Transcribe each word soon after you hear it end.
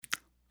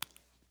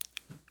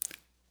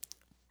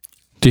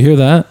Do you hear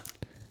that?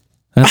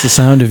 That's the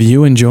sound of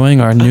you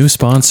enjoying our new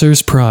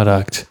sponsor's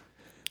product.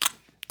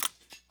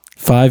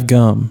 5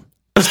 Gum.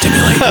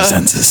 Stimulate the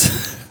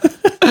senses.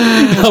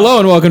 Hello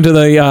and welcome to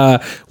the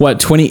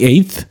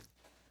 28th?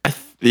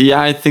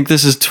 I think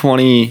this is the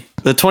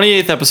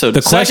 28th episode.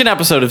 The second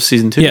episode of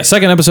season 2. Yeah,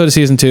 second episode of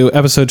season 2,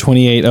 episode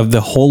 28 of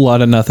the Whole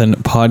Lot of Nothing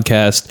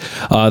podcast.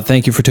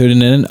 Thank you for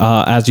tuning in.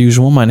 As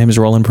usual, my name is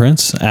Roland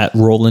Prince at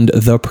Roland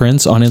the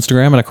Prince on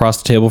Instagram, and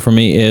across the table from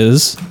me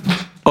is...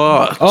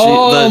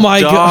 Oh my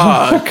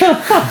God.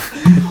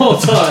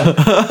 Hold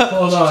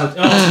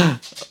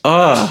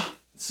on.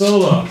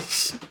 Solo.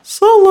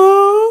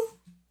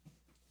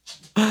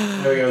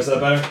 There we go. Is that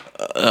better?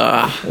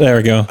 There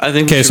we go. I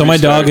think. Okay, so my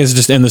dog is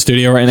just in the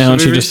studio right now,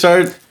 and she just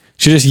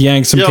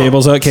yanked some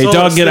cables out. Okay,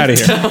 dog, get out of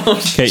here.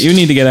 Okay, you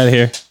need to get out of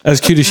here. As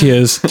cute as she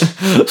is.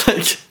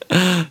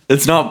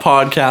 It's not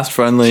podcast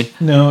friendly.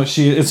 No,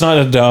 it's not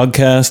a dog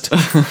cast.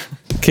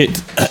 Okay,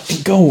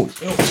 go.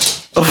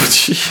 Oh,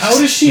 jeez. How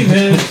does she,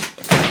 man?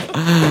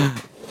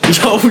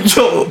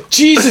 Yo.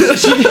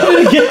 Jesus, she did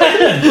it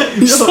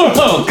again.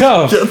 Solo,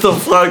 go. Get the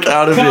fuck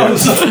out of here.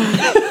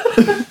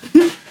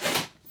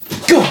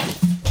 Go.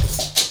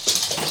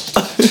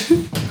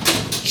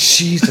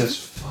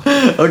 Jesus.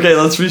 Okay,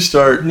 let's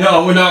restart.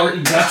 No, we're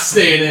not. That's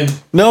staying in.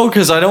 No,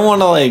 because I don't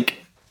want to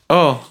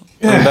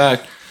I'm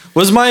back.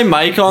 Was my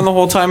mic on the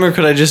whole time, or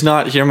could I just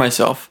not hear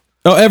myself?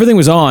 Oh, everything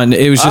was on.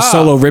 It was just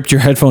Solo ripped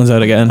your headphones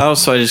out again. Oh,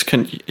 so I just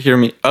couldn't hear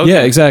me. Okay.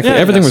 Yeah, exactly.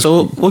 Everything was.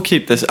 So we'll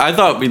keep this. I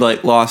thought we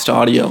lost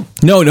audio.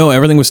 No,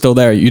 everything was still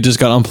there. You just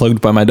got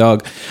unplugged by my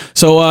dog.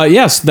 So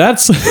yes,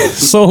 that's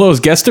Solo's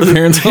guest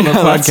appearance on the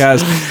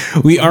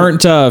podcast. We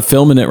aren't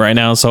filming it right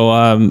now, so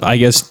I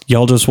guess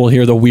y'all just will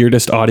hear the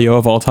weirdest audio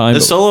of all time.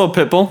 Is Solo a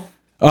pit bull?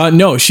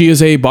 No, she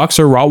is a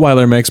boxer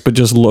Rottweiler mix, but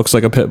just looks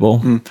like a pit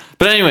bull.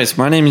 But anyways,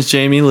 my name is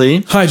Jamie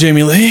Lee. Hi,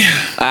 Jamie Lee.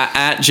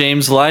 At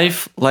James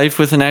Life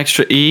with an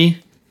extra E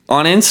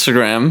on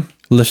Instagram.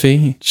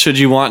 Liffy. Should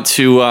you want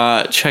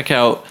to check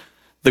out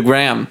the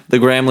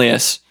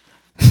Gramlius.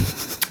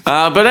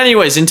 But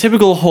anyways, in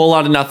typical Whole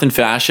Lot of Nothing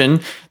fashion,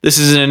 this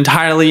is an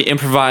entirely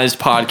improvised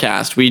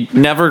podcast. We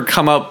never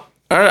come up,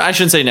 or I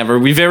shouldn't say never,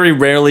 we very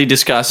rarely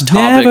discuss topics.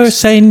 Never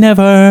say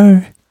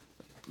never.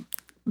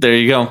 There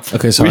you go.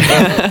 Okay, sorry.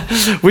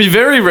 We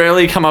very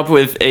rarely come up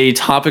with a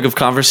topic of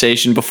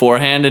conversation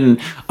beforehand, and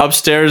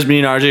upstairs, me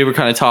and RJ were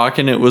kind of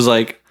talking. It was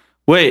like,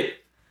 wait,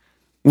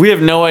 we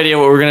have no idea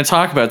what we're going to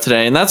talk about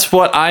today. And that's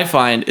what I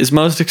find is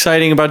most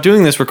exciting about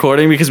doing this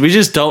recording, because we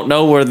just don't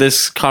know where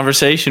this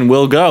conversation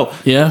will go.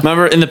 Yeah.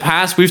 Remember, in the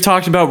past, we've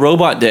talked about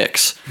robot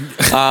dicks.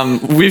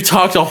 We've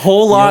talked a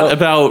whole lot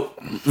about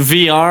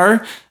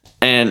VR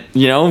and,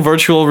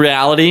 virtual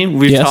reality.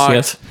 We've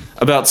talked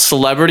about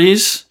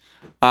celebrities.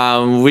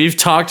 We've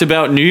talked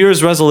about New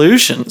Year's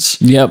resolutions.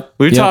 Yep.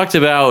 We've talked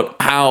about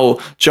how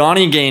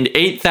Johnny gained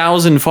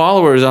 8,000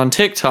 followers on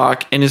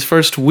TikTok in his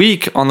first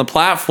week on the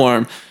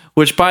platform,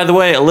 which, by the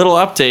way, a little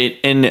update,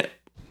 in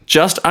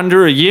just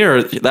under a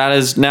year, that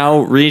has now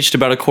reached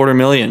about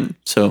 250,000.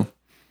 So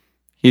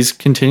he's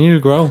continued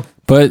to grow.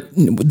 But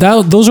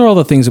those are all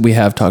the things that we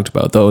have talked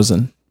about, those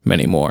and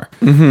many more.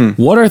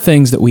 Mm-hmm. What are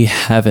things that we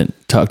haven't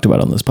talked about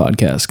on this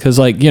podcast? Because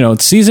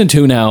it's season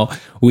 2 now.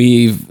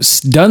 We've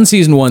done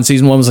season 1.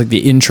 Season 1 was like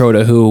the intro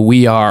to who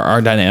we are,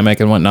 our dynamic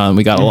and whatnot. And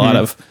we got a lot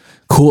of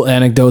cool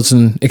anecdotes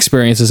and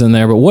experiences in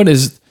there. But what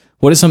is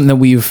something that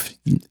we've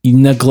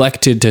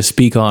neglected to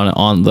speak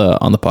on the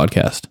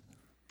podcast?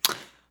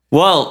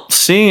 Well,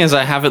 seeing as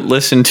I haven't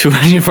listened to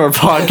any of our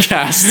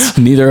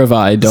podcasts, neither have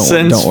I. Don't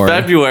worry. Since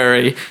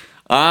February.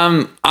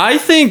 I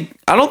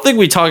don't think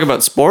we talk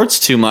about sports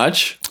too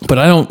much. But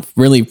I don't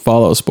really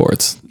follow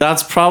sports.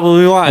 That's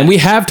probably why. And we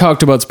have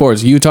talked about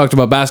sports. You talked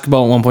about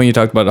basketball at one point. You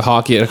talked about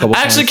hockey at a couple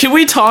Actually, times. Can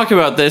we talk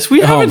about this?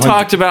 We haven't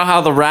talked about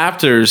how the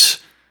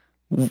Raptors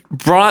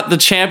brought the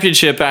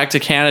championship back to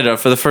Canada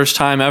for the first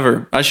time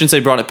ever. I shouldn't say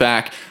brought it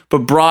back, but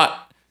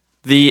brought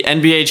the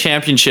NBA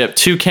championship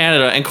to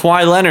Canada. And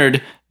Kawhi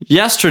Leonard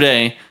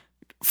yesterday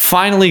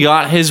finally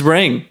got his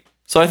ring.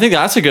 So I think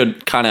that's a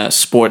good kind of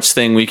sports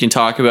thing we can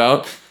talk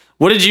about.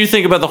 What did you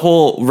think about the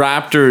whole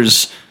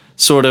Raptors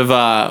sort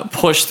of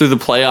push through the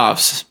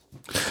playoffs?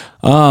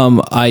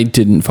 I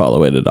didn't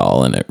follow it at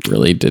all, and it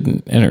really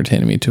didn't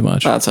entertain me too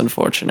much. That's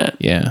unfortunate.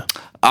 Yeah.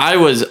 I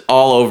was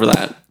all over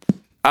that.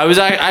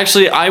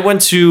 I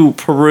went to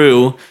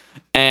Peru,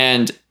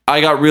 and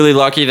I got really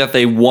lucky that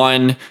they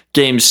won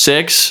Game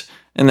 6,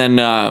 and then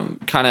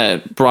kind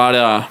of brought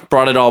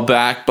it all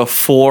back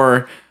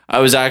before I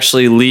was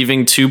actually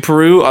leaving to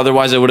Peru.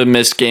 Otherwise, I would have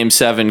missed Game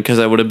 7 because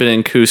I would have been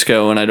in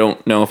Cusco, and I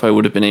don't know if I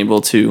would have been able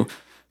to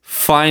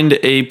find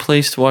a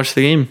place to watch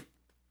the game.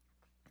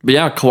 But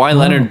yeah, Kawhi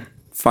Leonard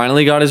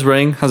finally got his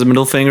ring, has a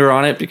middle finger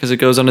on it because it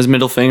goes on his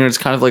middle finger. It's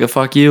kind of like a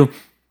fuck you.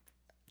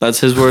 That's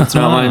his words,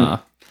 not mine.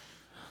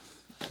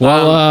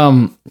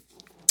 Well,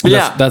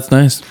 that's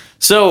nice.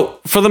 So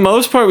for the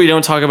most part, we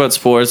don't talk about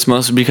sports,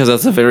 mostly because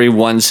that's a very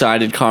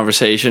one-sided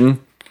conversation.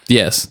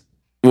 Yes.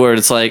 Where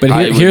it's like,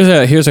 but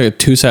here's a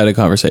two-sided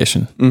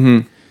conversation.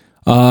 Mm-hmm.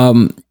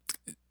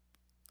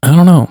 I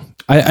don't know.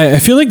 I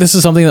feel like this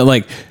is something that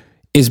like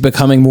is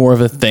becoming more of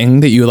a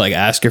thing that you like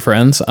ask your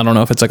friends. I don't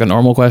know if it's like a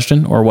normal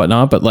question or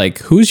whatnot, but like,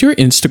 who's your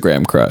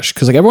Instagram crush?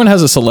 Because like everyone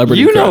has a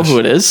celebrity You know crush. who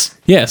it is.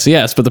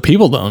 Yes, but the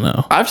people don't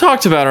know. I've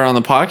talked about her on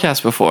the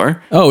podcast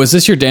before. Oh, is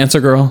this your dancer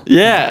girl?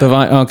 Yeah.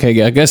 Okay,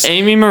 yeah, I guess.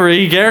 Amy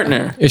Marie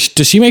Gartner.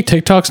 Does she make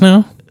TikToks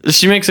now?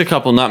 She makes a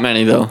couple, not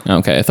many though.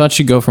 Okay, I thought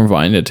she'd go from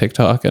Vine to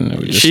TikTok and it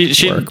would just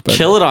She'd work. But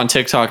kill it on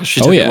TikTok if she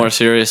took it more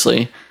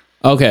seriously.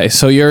 okay,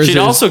 so yours She'd is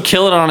also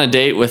kill it on a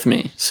date with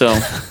me. So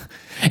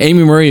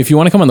Amy Marie. If you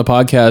want to come on the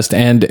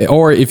podcast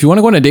or if you want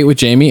to go on a date with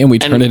Jamie and we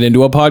turn it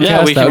into a podcast,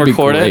 yeah, we that can would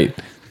record be great. it.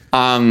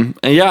 And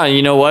yeah,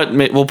 you know what?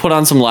 We'll put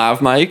on some lav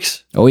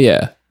mics. Oh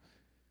yeah.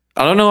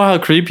 I don't know how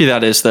creepy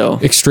that is though.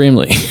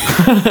 Extremely.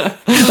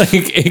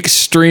 Like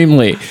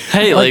extremely.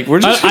 Hey, like we're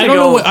just I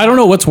don't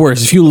know what's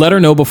worse. If you let her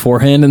know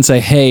beforehand and say,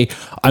 "Hey,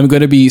 I'm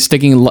going to be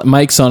sticking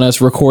mics on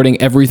us,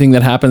 recording everything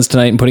that happens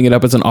tonight and putting it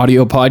up as an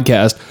audio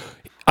podcast."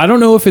 I don't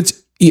know if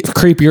it's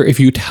creepier if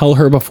you tell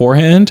her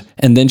beforehand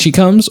and then she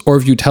comes, or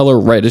if you tell her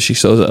right as she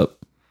shows up.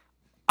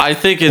 I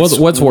think it's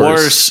What's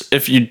worse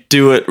if you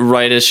do it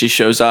right as she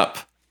shows up.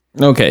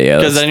 Okay, yeah.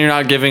 Because then you're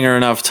not giving her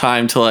enough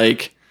time to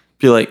like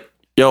be like,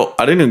 "Yo,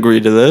 I didn't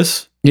agree to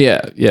this."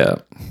 Yeah.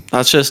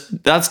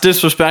 That's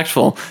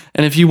disrespectful.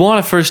 And if you want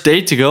a first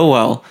date to go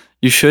well,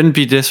 you shouldn't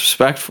be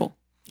disrespectful.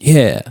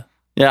 Yeah.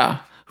 Yeah.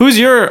 Who's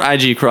your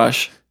IG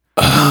crush?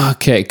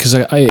 Okay, because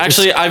I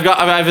Actually, I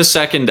have a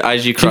second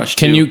IG crush.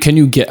 Can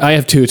you get? I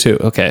have two too.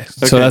 Okay,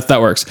 so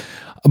that works,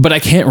 but I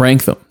can't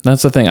rank them.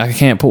 That's the thing. I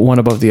can't put one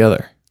above the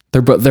other.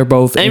 They're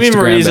both. Amy Instagram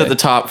Marie's bait. at the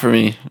top for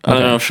me. I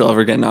don't know if she'll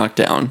ever get knocked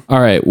down.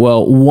 All right.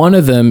 Well, one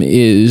of them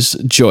is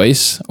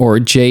Joyce or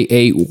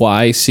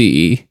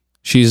Jayce.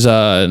 She's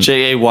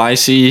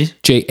Jayce.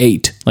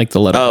 J8, like the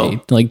letter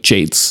 8, like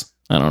Jates.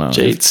 I don't know.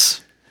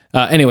 Jates.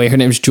 Anyway, her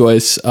name's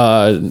Joyce,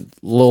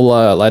 little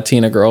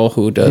Latina girl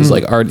who does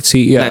like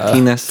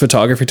artsy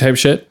photography type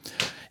shit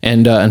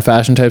and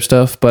fashion type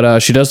stuff.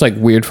 But she does like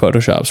weird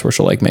photoshops where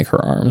she'll like make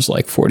her arms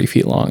like 40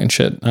 feet long and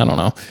shit. I don't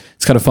know.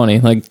 It's kind of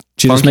funny. Like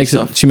she just makes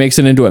it. She makes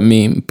it into a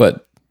meme.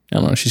 But I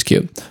don't know. She's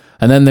cute.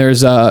 And then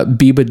there's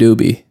Biba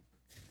Doobie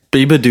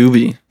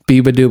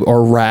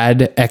or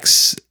Rad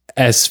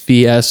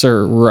XSVS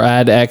or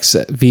Rad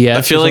XVS.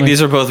 I feel like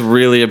these are both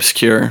really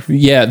obscure.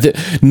 Yeah,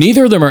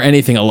 neither of them are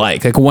anything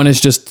alike. Like one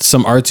is just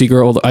some artsy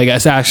girl. I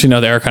guess actually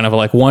no, they're kind of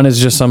alike. One is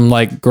just some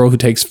like girl who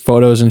takes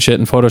photos and shit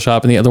in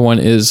Photoshop, and the other one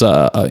is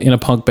in a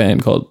punk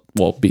band called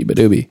Biba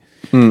Doobie.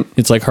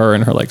 It's like her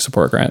and her like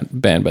support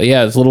band. But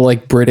yeah, it's a little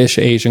like British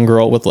Asian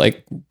girl with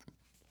like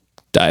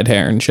dyed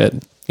hair and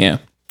shit. Yeah.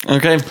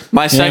 Okay,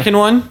 my second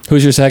one.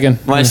 Who's your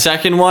second? My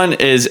second one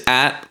is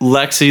at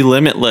Lexi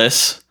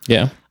Limitless.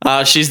 Yeah.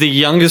 She's the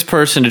youngest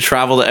person to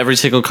travel to every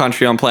single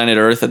country on planet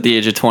Earth at the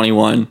age of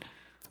 21.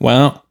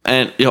 Wow.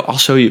 And I'll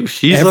show you.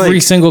 She's every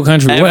single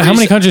country. How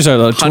many countries are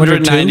there?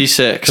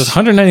 196.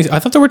 190. I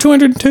thought there were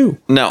 202.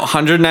 No,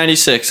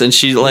 196. And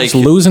she's like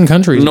losing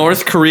countries.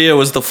 North Korea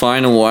was the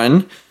final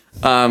one.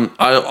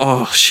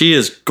 She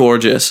is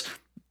gorgeous.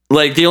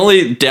 Like the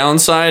only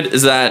downside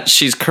is that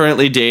she's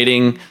currently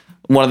dating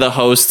one of the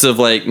hosts of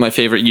like my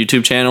favorite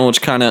YouTube channel,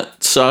 which kind of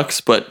sucks,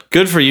 but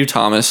good for you,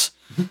 Thomas.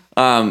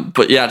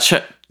 But yeah,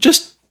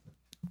 just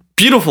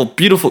beautiful.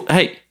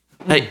 Hey,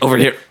 over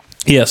here.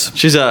 Yes.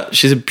 She's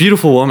a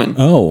beautiful woman.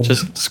 Oh.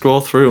 Just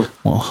scroll through.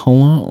 Well,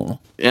 hello.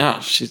 Yeah,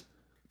 she's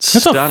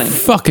that's stunning. A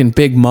fucking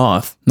big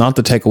moth. Not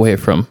to take away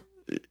from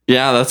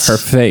that's her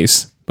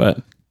face,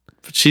 but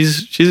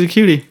she's a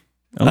cutie.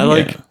 I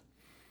like.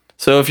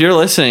 So if you're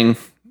listening,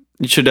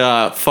 you should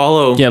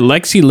follow. Yeah,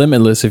 Lexi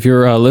Limitless. If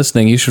you're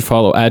listening, you should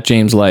follow at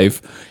James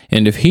Life.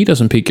 And if he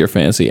doesn't pique your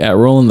fancy, at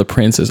Roland the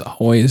Prince is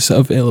always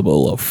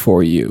available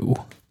for you.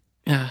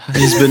 Yeah,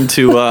 he's been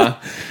to.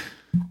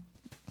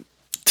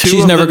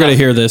 She's never going to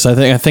hear this.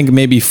 I think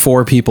maybe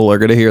 4 people are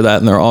going to hear that,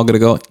 and they're all going to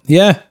go,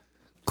 "Yeah,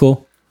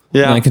 cool."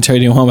 Yeah, and I can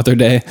continue on with their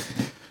day.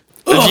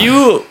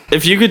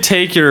 If you could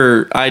take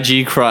your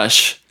IG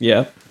crush,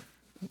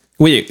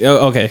 wait,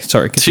 okay,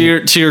 sorry,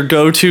 continue. to your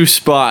go-to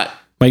spot.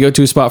 My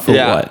go-to spot for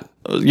what?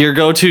 Your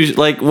go-to,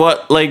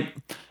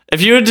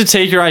 if you had to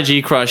take your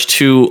IG crush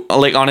to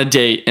like on a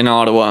date in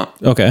Ottawa,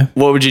 okay,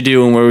 what would you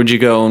do and where would you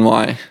go and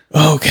why?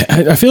 Okay,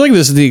 I feel like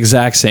this is the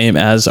exact same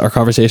as our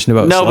conversation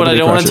about. No, but I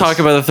don't want to talk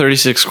about the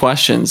 36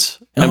 questions.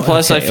 And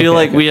plus, I feel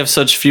like we have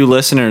such few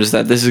listeners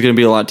that this is going to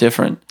be a lot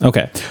different.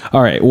 Okay,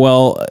 all right.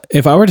 Well,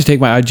 if I were to take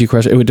my IG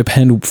crush, it would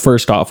depend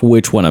first off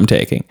which one I'm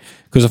taking.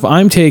 Because if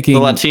I'm taking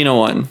the Latino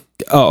one,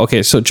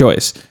 okay, so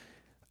Joyce,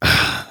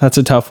 that's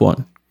a tough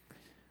one.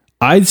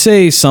 I'd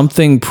say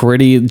something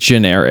pretty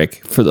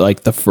generic for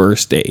like the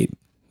first date,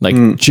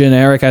 like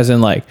generic as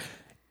in like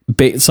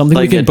something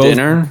like we can a both.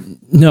 Dinner?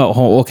 No,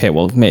 okay,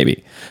 well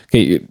maybe.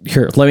 Okay,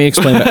 here, let me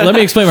explain. Let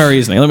me explain my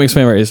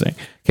reasoning.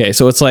 Okay,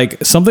 so it's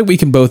like something we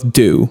can both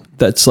do.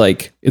 That's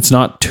like it's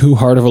not too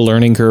hard of a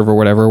learning curve or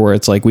whatever. Where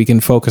it's like we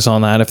can focus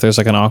on that if there's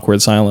like an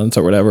awkward silence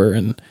or whatever,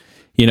 and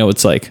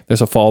it's like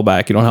there's a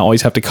fallback. You don't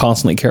always have to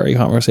constantly carry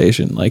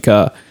conversation. Like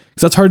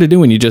Because that's hard to do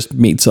when you just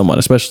meet someone,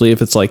 especially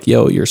if it's like,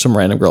 yo, you're some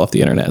random girl off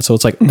the internet. So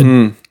it's like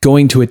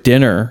going to a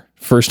dinner,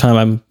 first time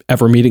I'm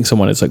ever meeting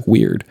someone, it's like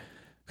weird.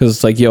 Because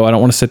it's like, yo, I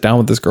don't want to sit down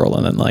with this girl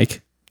and then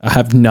like I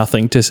have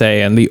nothing to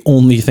say. And the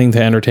only thing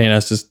to entertain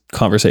us is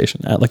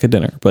conversation at like a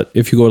dinner. But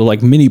if you go to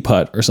like mini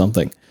putt or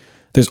something,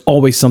 there's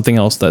always something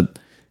else that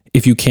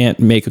if you can't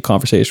make a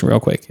conversation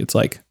real quick, it's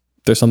like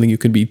there's something you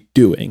could be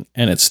doing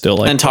and it's still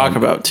like and talk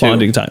about too.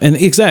 Bonding time. And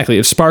exactly,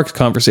 it sparks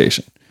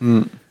conversation.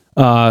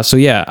 So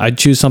yeah, I'd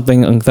choose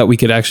something that we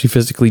could actually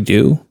physically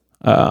do.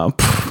 I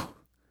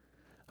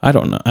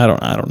don't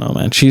know,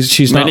 man.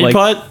 She's Mini not like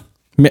putt?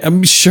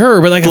 I'm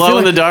sure, but like Glow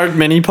in the dark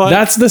mini putt?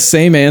 that's the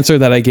same answer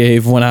that I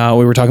gave when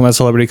we were talking about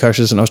celebrity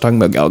crushes and I was talking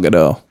about Gal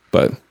Gadot.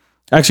 But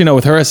actually, no,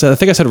 with her, I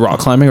think I said rock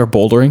climbing or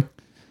bouldering.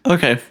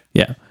 Okay.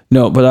 Yeah,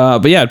 no,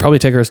 but yeah, I'd probably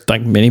take her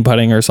like mini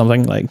putting or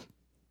something. Like,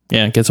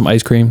 yeah, get some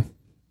ice cream.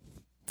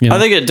 You know? I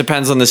think it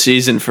depends on the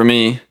season for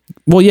me.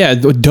 Well, yeah,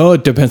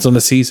 it depends on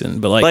the season,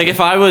 but like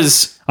If I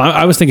was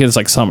thinking it's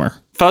like summer.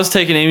 If I was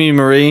taking Amy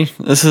Marie,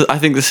 this is I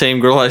think the same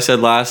girl I said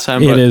last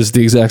time. It is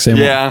the exact same.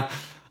 Yeah.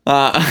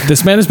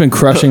 This man has been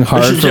crushing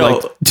hard for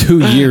like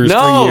 2 years.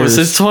 No, 3 years.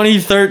 since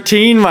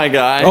 2013, my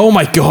guy. Oh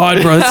my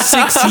god, bro! That's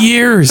 6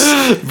 years.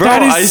 Bro,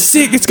 that is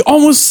sick. It's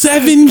almost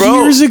 7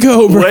 years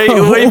ago, bro.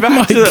 Way oh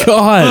back my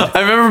god!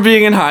 I remember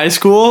being in high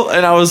school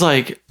and I was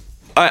like,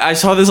 I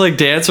saw this like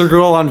dancer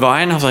girl on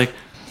Vine. I was like,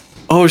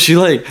 oh, she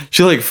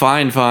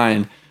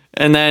fine.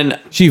 And then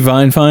She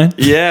fine.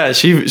 yeah,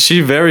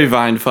 she very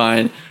fine.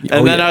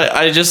 And then yeah.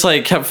 I just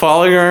like kept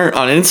following her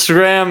on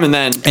Instagram and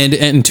then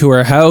And to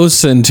her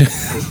house and.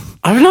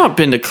 I've not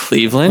been to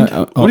Cleveland.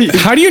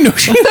 How do you know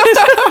she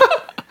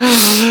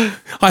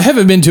I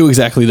haven't been to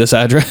exactly this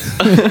address.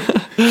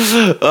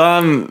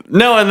 No,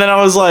 and then I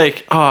was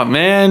like, oh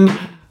man,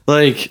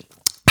 like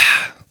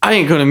I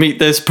ain't gonna meet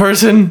this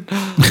person.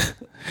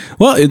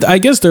 Well, I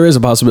guess there is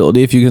a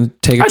possibility if you can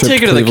take a I'd trip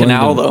take her to the Cleveland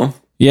canal and- though.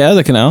 Yeah,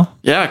 the canal.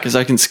 Yeah, because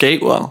I can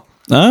skate well.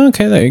 Oh,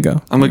 okay, there you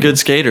go. I'm a good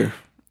skater.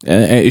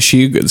 Is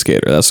she a good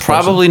skater? That's the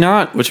question. Probably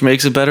not, which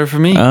makes it better for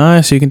me.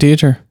 So you can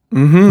teach her.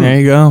 There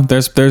you go.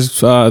 There's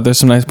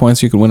some nice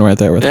points you can win right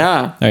there with.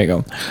 Yeah. There you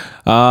go.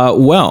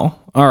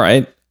 Well, all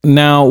right.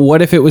 Now,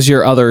 what if it was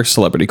your other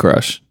celebrity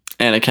crush?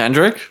 Anna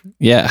Kendrick.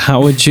 Yeah,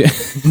 how would you?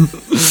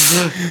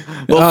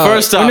 Well,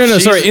 first off, no,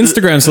 sorry,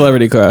 Instagram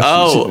celebrity crush.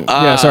 Oh,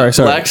 yeah, sorry.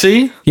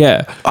 Lexi.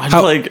 Yeah.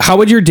 How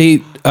would your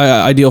date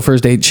ideal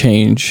first date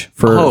change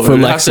for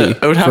Lexi?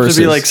 It would have to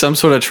be like some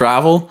sort of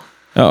travel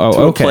to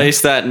a okay.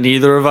 place that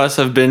neither of us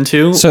have been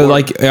to. So,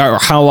 like,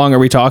 how long are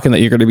we talking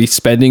that you're going to be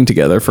spending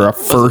together for a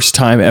first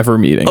time ever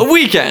meeting? a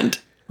weekend.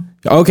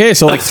 Okay,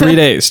 so like 3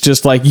 days,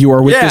 just like you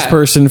are with this Yeah.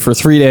 person for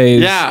 3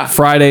 days. Yeah.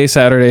 Friday,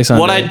 Saturday, Sunday.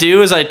 What I'd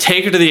do is I'd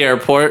take her to the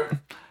airport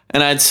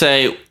and I'd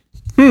say,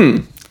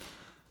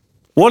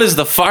 what is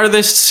the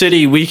farthest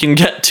city we can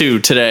get to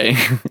today?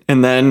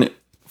 And then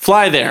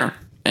fly there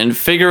and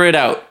figure it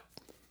out.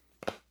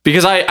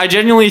 Because I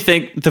genuinely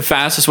think the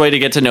fastest way to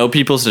get to know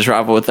people is to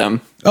travel with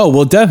them. Oh,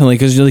 well, definitely,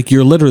 because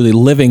you're literally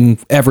living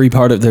every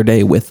part of their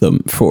day with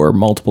them for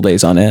multiple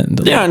days on end.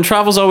 Yeah, and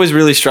travel's always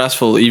really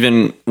stressful,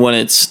 even when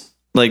it's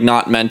like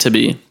not meant to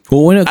be.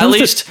 Well, when it At comes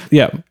least,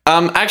 yeah.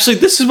 Actually,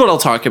 this is what I'll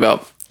talk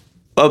about.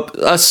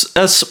 I'd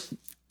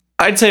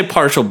say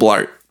partial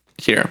blart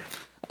here.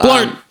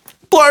 Blart.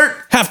 Blart.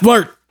 Half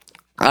blart.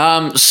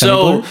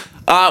 So, what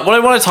I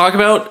want to talk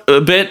about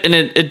a bit, and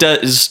it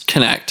does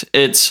connect.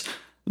 It's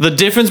the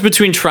difference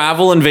between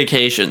travel and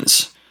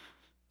vacations.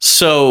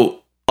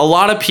 So, a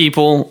lot of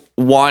people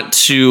want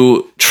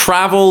to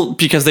travel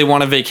because they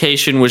want a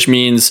vacation, which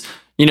means,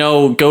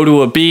 go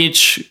to a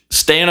beach,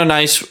 stay in a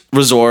nice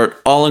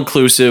resort, all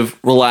inclusive,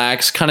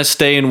 relax, kind of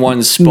stay in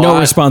one spot. No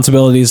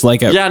responsibilities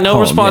like at Yeah, no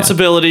home,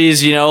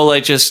 responsibilities,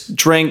 like just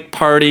drink,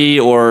 party,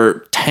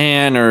 or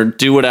tan, or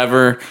do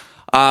whatever.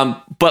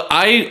 But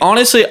I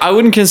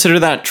wouldn't consider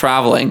that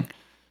traveling.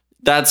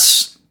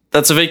 That's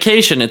a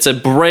vacation. It's a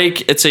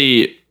break.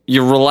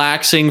 You're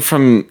relaxing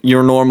from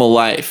your normal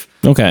life.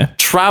 Okay.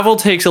 Travel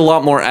takes a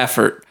lot more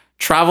effort.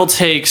 Travel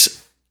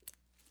takes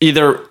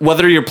either,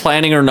 whether you're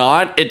planning or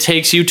not, it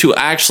takes you to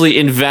actually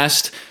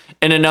invest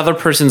in another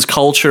person's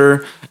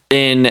culture,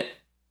 in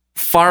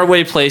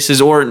faraway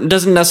places, or it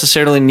doesn't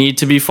necessarily need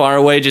to be far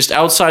away, just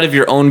outside of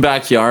your own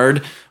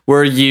backyard,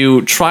 where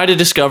you try to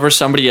discover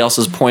somebody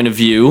else's point of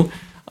view,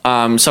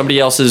 somebody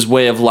else's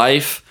way of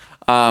life,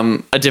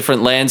 a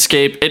different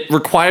landscape. It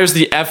requires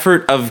the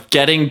effort of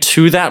getting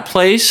to that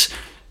place,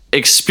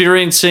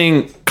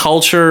 experiencing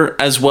culture,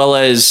 as well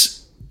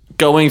as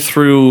going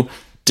through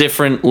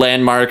different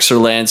landmarks or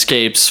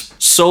landscapes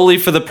solely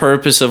for the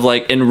purpose of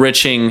like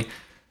enriching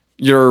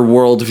your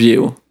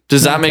worldview.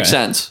 Does that make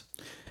sense?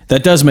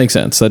 That does make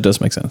sense.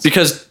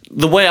 Because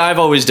the way I've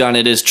always done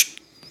it is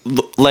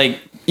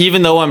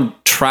even though I'm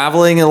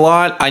traveling a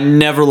lot, I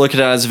never look at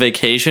it as a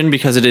vacation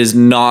because it is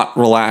not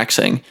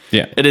relaxing.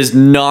 Yeah. It is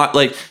not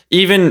like,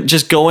 even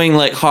just going,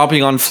 like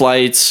hopping on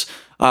flights,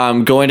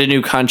 going to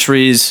new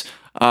countries.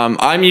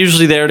 I'm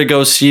usually there to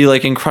go see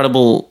like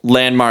incredible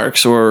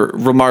landmarks or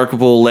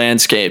remarkable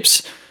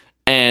landscapes.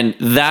 And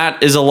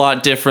that is a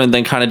lot different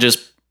than kind of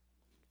just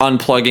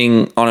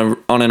unplugging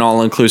on an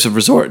all-inclusive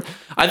resort.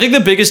 I think the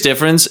biggest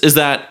difference is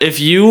that if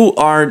you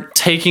are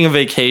taking a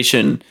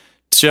vacation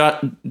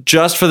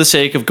just for the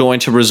sake of going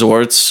to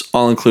resorts,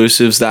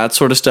 all-inclusives, that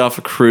sort of stuff,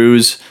 a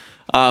cruise,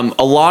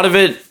 a lot of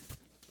it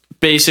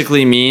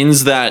basically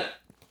means that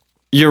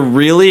you're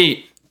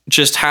really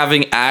just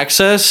having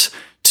access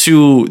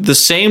to the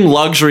same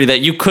luxury that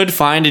you could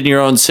find in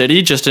your own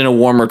city, just in a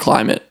warmer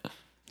climate.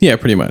 Yeah,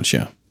 pretty much.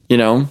 Yeah. You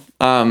know,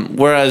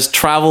 whereas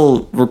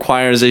travel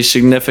requires a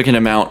significant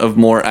amount of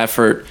more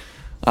effort,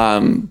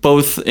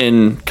 both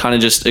in kind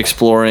of just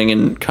exploring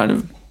and kind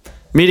of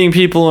meeting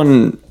people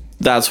and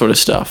that sort of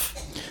stuff.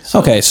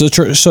 Okay, so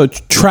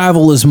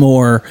travel is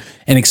more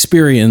an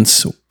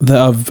experience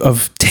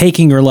of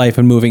taking your life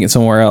and moving it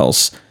somewhere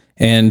else,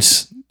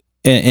 and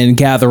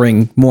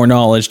gathering more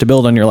knowledge to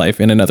build on your life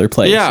in another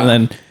place. Yeah. And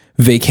then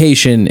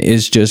vacation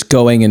is just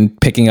going and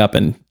picking up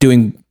and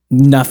doing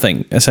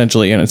nothing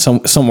essentially, and it's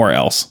somewhere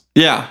else.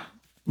 Yeah,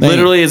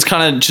 literally, it's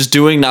kind of just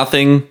doing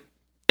nothing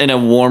in a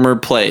warmer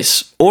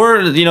place,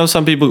 or you know,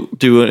 some people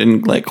do it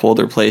in like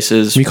colder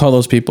places. We call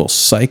those people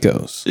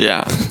psychos.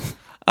 Yeah.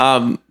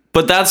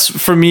 But that's,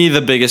 for me,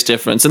 the biggest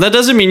difference. And that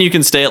doesn't mean you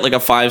can stay at like a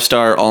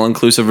 5-star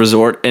all-inclusive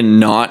resort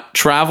and not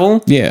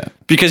travel. Yeah.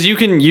 Because you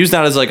can use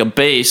that as like a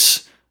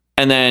base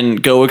and then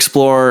go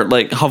explore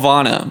like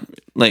Havana,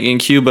 like in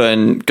Cuba,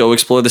 and go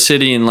explore the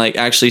city and like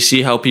actually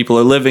see how people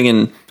are living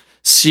and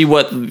see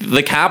what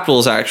the capital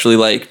is actually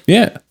like.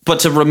 Yeah.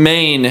 But to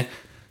remain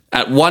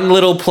at one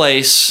little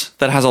place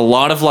that has a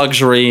lot of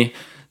luxury,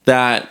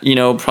 that, you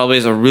know, probably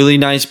has a really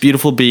nice,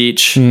 beautiful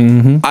beach.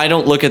 Mm-hmm. I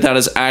don't look at that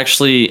as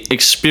actually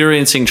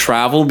experiencing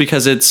travel,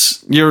 because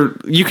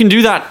you can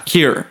do that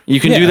here. You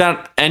can do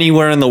that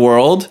anywhere in the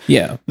world.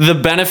 Yeah. The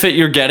benefit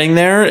you're getting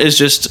there is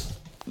just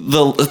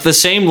the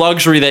same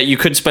luxury that you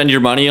could spend your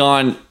money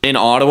on in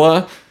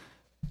Ottawa,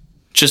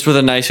 just with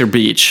a nicer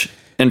beach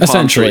and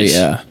palm trees.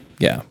 Yeah.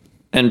 Yeah.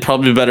 And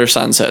probably better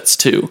sunsets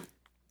too.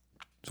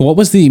 So what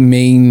was the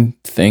main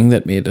thing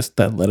that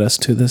led us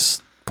to this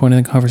point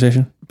in the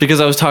conversation? Because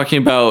I was talking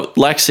about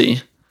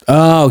Lexi.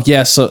 Oh,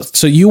 yes. Yeah,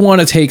 so you want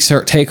to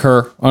take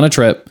her on a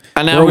trip.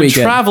 And I would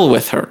travel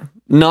with her,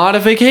 not a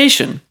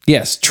vacation.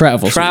 Yes,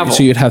 travel.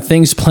 So you'd have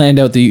things planned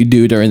out that you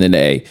do during the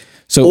day.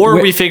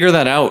 So we figure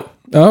that out.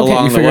 Okay,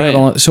 along you figure the way. it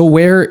out. So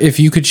if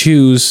you could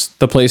choose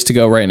the place to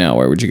go right now,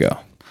 where would you go?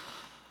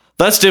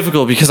 That's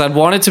difficult, because I'd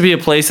want it to be a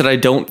place that I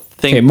don't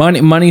think...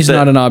 Okay, money's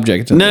not an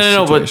object in this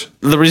No, situation.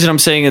 but the reason I'm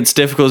saying it's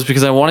difficult is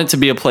because I want it to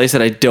be a place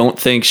that I don't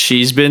think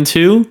she's been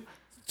to.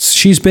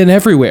 She's been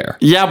everywhere.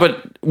 Yeah,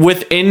 but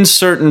within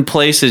certain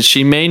places,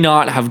 she may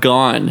not have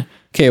gone.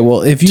 Okay,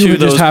 well, if you would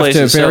just have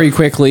places. to very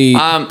quickly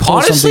pull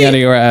honestly, something out of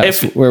your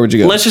ass, where would you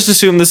go? Let's just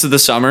assume this is the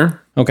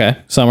summer. Okay,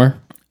 summer.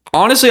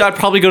 Honestly, I'd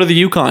probably go to the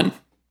Yukon.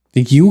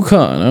 The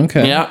Yukon,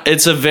 okay. Yeah,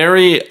 it's a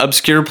very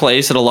obscure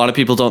place that a lot of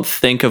people don't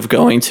think of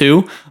going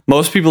to.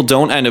 Most people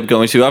don't end up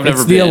going to. I've never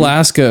been. It's the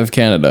Alaska of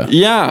Canada.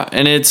 Yeah,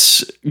 and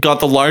it's got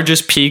the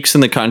largest peaks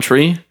in the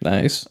country.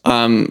 Nice.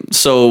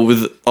 So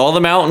with all the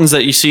mountains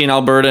that you see in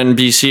Alberta and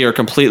BC are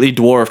completely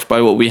dwarfed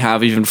by what we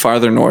have even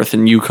farther north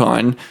in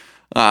Yukon.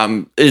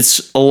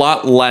 It's a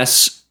lot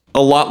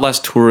less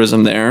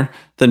tourism there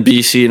than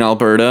BC and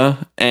Alberta.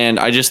 And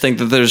I just think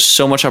that there's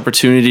so much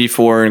opportunity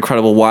for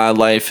incredible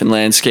wildlife and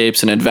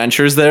landscapes and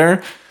adventures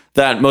there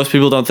that most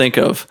people don't think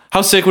of.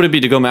 How sick would it be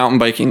to go mountain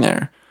biking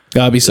there?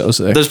 Gotta be so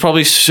sick. There's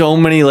probably so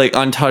many like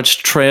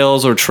untouched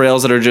trails, or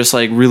trails that are just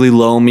like really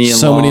loamy and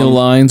so long. many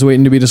lines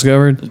waiting to be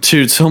discovered.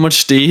 Dude, so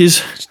much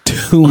steez.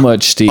 Too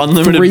much steez.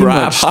 Unlimited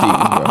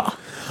brap.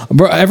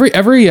 Bro, every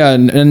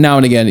now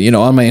and again, you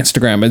know, on my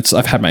Instagram,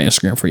 I've had my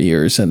Instagram for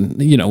years, and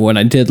you know, when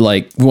I did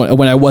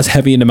when I was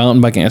heavy into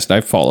mountain biking,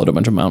 I followed a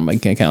bunch of mountain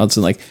biking accounts,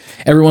 and like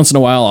every once in a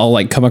while, I'll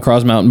like come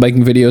across mountain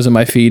biking videos in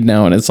my feed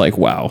now, and it's like,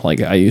 wow,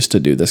 like I used to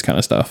do this kind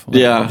of stuff all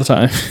the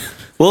time.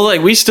 Well,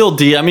 like we still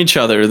DM each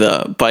other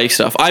the bike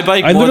stuff. I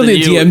literally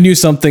DM'd you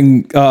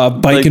something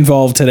bike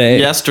involved today.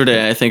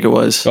 Yesterday, I think it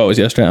was. Oh, it was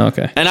yesterday.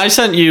 Okay. And I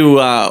sent you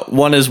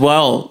one as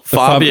well.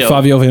 Fabio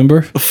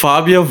Vibmer.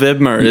 Fabio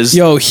Vibmer is.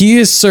 Yo, he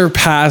has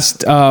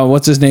surpassed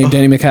what's his name,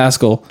 Danny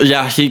McCaskill.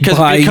 Yeah,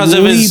 because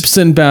of his leaps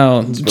and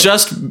bounds.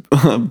 Just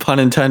pun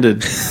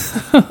intended.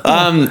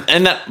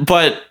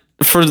 But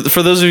for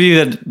those of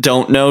you that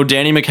don't know,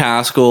 Danny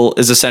McCaskill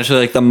is essentially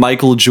like the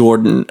Michael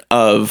Jordan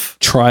of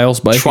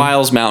trials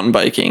mountain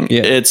biking.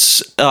 Yeah.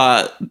 It's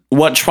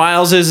what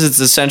trials is. It's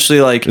essentially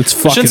like,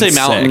 it's I shouldn't say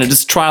mountain. Sick.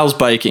 It's trials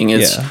biking.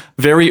 It's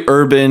very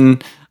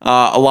urban.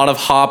 A lot of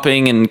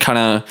hopping and kind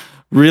of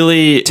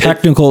really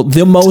technical.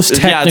 The most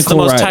technical. Yeah, it's the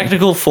most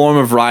technical form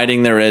of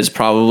riding there is.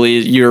 Probably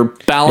you're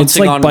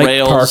balancing on bike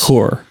rails.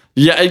 Parkour.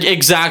 Yeah,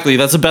 exactly.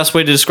 That's the best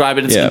way to describe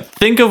it.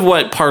 Think of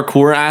what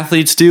parkour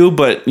athletes do,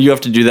 but you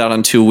have to do that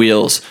on 2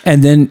 wheels.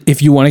 And then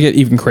if you want to get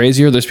even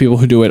crazier, there's people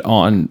who do it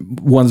on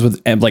ones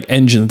with like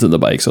engines in the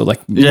bike. So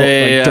like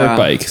dirt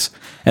bikes.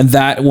 And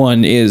that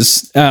one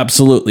is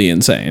absolutely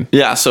insane.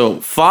 Yeah. So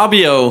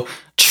Fabio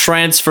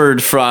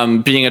transferred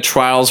from being a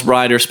trials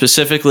rider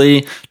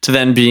specifically to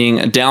then being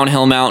a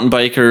downhill mountain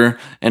biker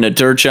and a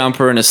dirt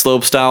jumper and a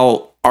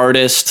slopestyle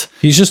artist.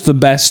 He's just the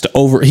best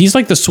he's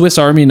like the Swiss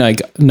Army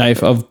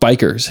knife of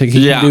bikers. He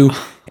can do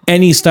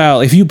any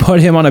style. If you put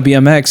him on a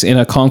BMX in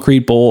a concrete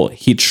bowl,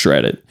 he'd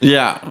shred it.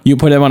 Yeah. You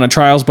put him on a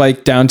trials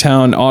bike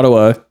downtown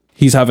Ottawa,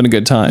 he's having a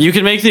good time. You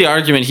can make the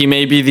argument he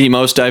may be the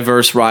most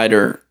diverse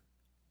rider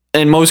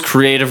and most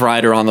creative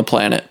rider on the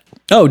planet.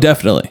 Oh,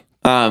 definitely.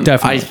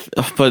 Definitely.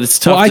 But it's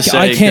tough to say.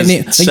 I can't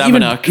name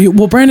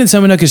Semenuk. Brandon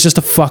Semenuk is just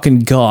a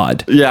fucking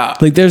god. Yeah.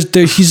 Like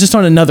he's just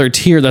on another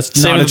tier that's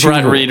Same not with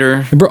Brett achievable.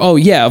 Reeder. Oh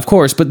yeah, of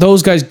course. But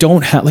those guys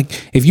don't have,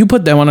 like, if you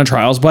put them on a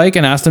trials bike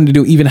and ask them to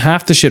do even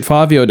half the shit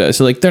Fabio does,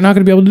 so like they're not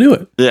going to be able to do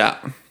it. Yeah.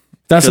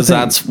 That's the thing.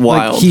 That's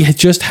wild. Like, he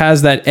just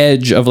has that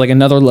edge of like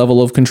another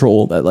level of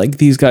control that like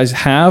these guys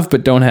have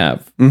but don't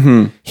have.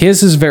 Mm-hmm.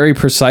 His is very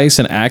precise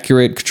and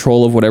accurate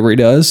control of whatever he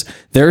does.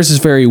 Theirs is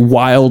very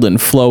wild and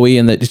flowy,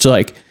 and that it's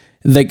like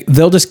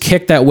they'll just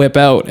kick that whip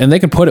out and they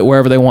can put it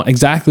wherever they want,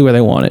 exactly where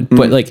they want it. Mm-hmm.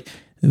 But like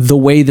the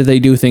way that they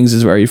do things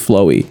is very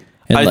flowy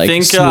and I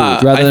think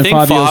smooth, rather than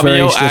Fabio's very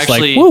just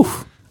like woo.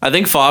 I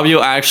think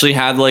Fabio actually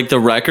had like the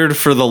record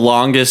for the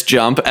longest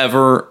jump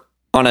ever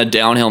on a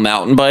downhill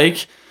mountain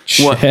bike.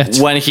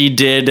 When he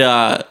did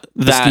that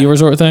ski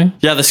resort thing?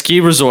 Yeah, the ski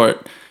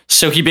resort.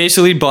 So he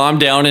basically bombed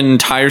down an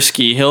entire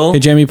ski hill. Hey,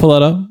 Jamie, pull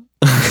that up.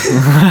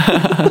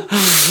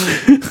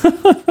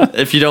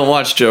 If you don't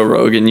watch Joe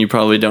Rogan, you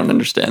probably don't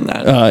understand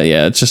that.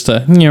 Yeah, it's just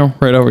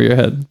right over your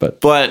head.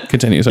 But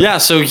continue. Yeah,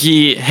 so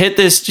he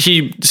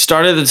he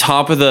started at the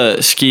top of the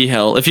ski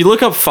hill. If you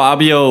look up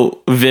Fabio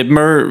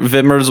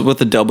Wibmer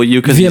with a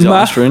W because he's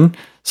Austrian.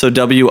 So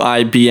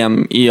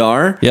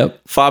Wibmer.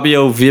 Yep.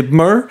 Fabio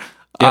Wibmer.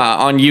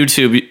 On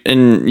YouTube,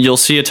 and you'll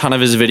see a ton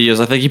of his videos.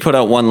 I think he put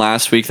out one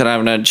last week that I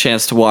haven't had a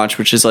chance to watch,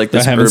 which is like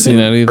this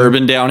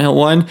urban downhill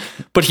one.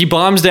 But he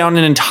bombs down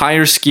an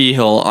entire ski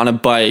hill on a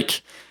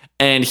bike,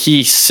 and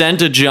he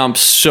sent a jump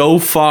so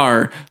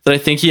far that I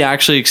think he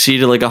actually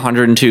exceeded like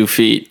 102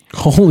 feet.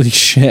 Holy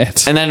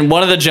shit. And then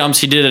one of the jumps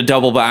he did a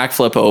double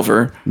backflip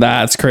over.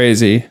 That's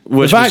crazy.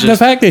 The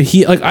fact that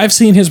he, like, I've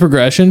seen his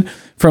progression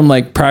from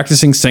like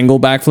practicing single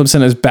backflips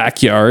in his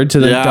backyard to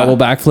the double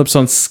backflips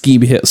on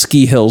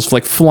ski hills,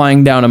 like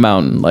flying down a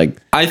mountain. Like,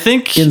 I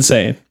think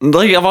insane.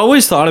 Like, I've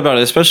always thought about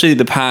it, especially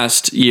the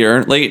past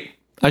year, like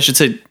I should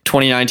say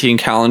 2019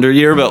 calendar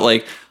year, but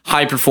like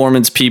high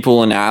performance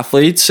people and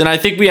athletes. And I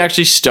think we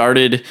actually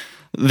started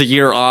the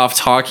year off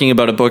talking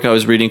about a book I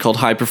was reading called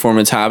High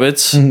Performance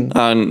Habits. Mm-hmm.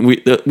 And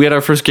we had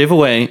our first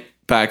giveaway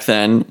back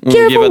then when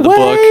we gave out the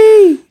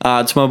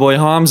book to my boy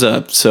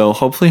Hamza. So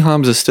hopefully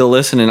Hamza's still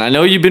listening. I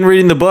know you've been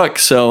reading the book,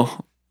 so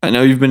I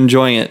know you've been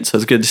enjoying it. So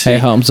it's good to see. Hey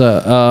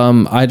Hamza,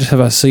 I just have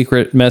a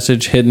secret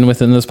message hidden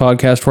within this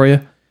podcast for you.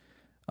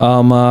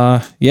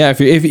 Yeah,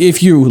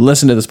 if you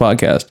listen to this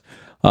podcast,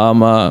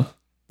 the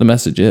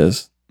message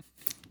is,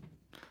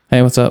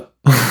 hey, what's up?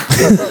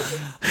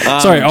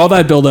 Sorry, all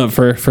that build up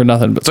for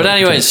nothing. But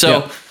anyway,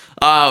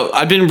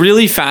 I've been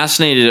really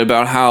fascinated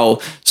about how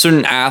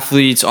certain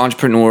athletes,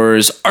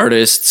 entrepreneurs,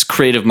 artists,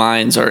 creative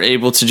minds are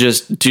able to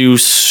just do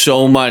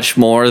so much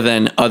more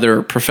than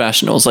other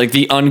professionals, like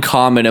the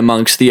uncommon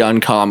amongst the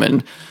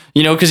uncommon.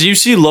 You know, because you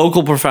see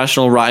local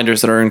professional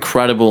riders that are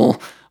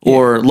incredible,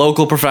 or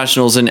local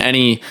professionals in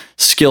any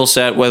skill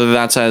set, whether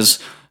that's as,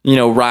 you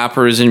know,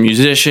 rappers and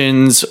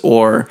musicians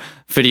or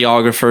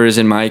videographers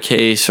in my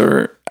case,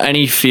 or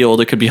any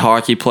field. It could be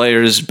hockey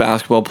players,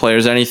 basketball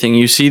players, anything.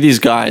 You see these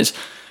guys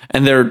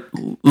and they're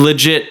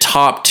legit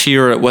top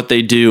tier at what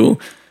they do.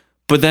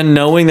 But then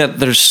knowing that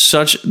there's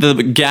the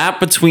gap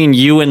between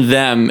you and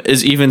them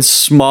is even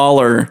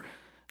smaller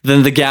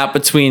than the gap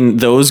between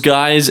those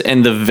guys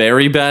and the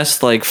very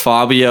best, like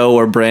Fabio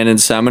or Brandon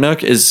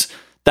Semenuk,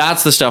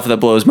 that's the stuff that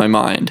blows my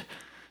mind.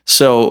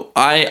 So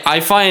I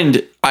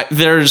find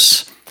there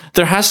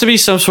has to be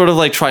some sort of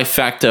like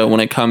trifecta when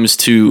it comes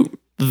to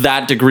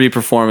that degree of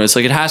performance.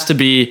 Like, it has to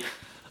be.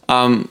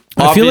 I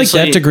feel like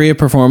that degree of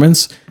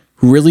performance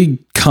really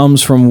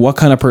comes from what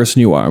kind of person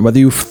you are, whether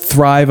you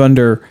thrive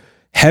under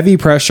heavy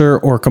pressure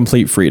or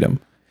complete freedom.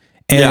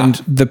 And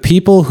the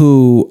people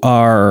who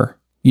are,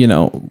 you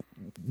know,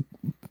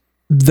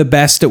 the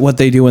best at what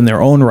they do in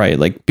their own right,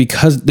 like,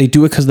 because they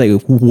do it because they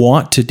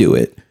want to do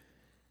it.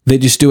 They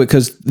just do it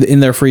because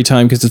in their free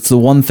time, because it's the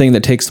one thing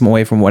that takes them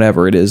away from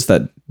whatever it is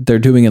that they're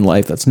doing in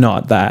life that's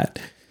not that.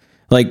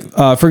 Like,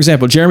 for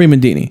example, Jeremy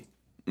Mendini.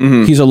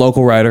 Mm-hmm. He's a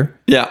local rider.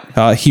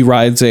 Yeah. He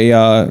rides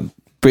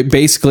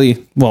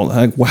basically,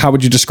 how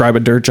would you describe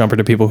a dirt jumper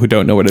to people who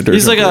don't know what a dirt jumper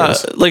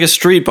is? He's like a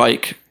street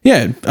bike.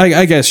 Yeah,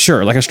 I guess,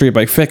 sure. Like a street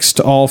bike, fixed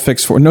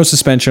for, no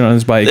suspension on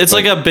his bike. It's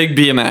like a big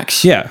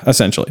BMX. Yeah,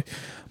 essentially.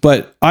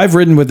 But I've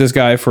ridden with this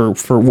guy for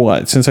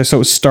what? Since I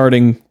was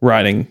starting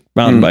riding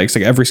mountain bikes.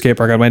 Like, every skate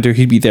park I went to,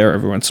 he'd be there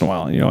every once in a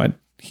while. You know,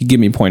 he'd give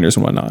me pointers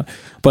and whatnot.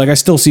 But like, I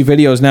still see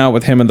videos now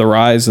with him and the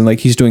Rise, and like,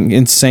 he's doing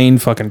insane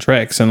fucking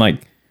tricks. And like,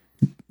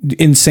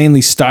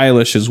 insanely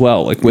stylish as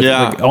well, like with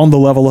like on the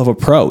level of a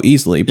pro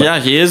easily. But yeah,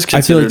 he is.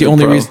 I feel like the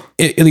only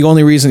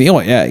reason,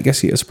 I guess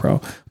he is a pro,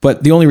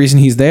 but the only reason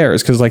he's there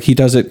is because like he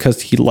does it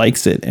because he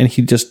likes it, and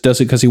he just does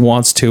it because he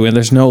wants to. And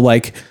there's no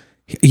like,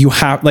 you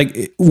have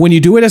like when you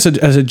do it as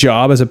a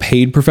job, as a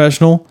paid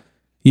professional,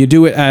 you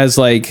do it as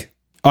like,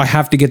 I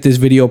have to get this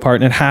video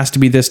part, and it has to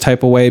be this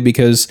type of way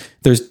because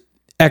there's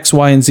X,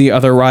 Y, and Z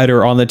other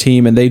rider on the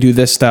team, and they do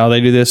this style,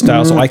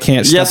 so I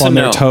can't step on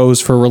their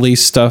toes for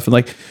release stuff. And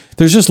like,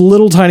 there's just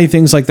little tiny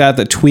things like that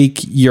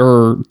tweak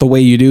the way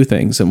you do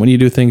things. And when you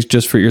do things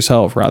just for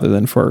yourself rather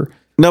than for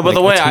but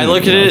the way I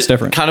look at it,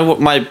 different. Kind of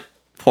what my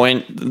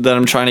point that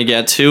I'm trying to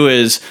get to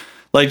is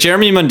like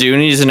Jeremy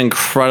Munduni is an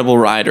incredible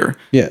rider.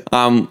 Yeah.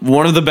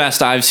 One of the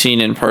best I've seen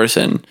in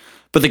person.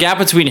 But the gap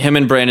between him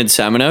and Brandon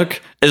Semenuk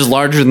is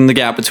larger than the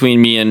gap between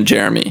me and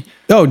Jeremy.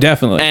 Oh,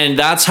 definitely. And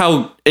that's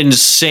how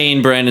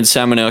insane Brandon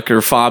Semenuk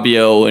or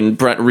Fabio and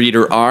Brett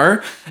Reeder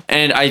are.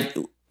 And I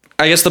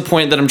guess the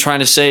point that I'm trying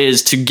to say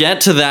is to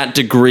get to that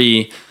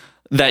degree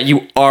that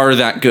you are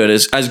that good,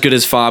 as good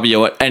as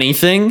Fabio at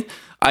anything,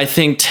 I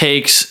think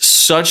takes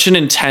such an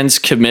intense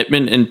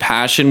commitment and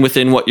passion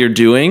within what you're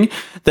doing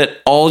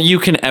that all you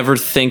can ever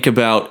think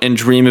about and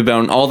dream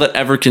about and all that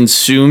ever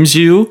consumes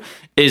you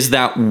is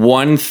that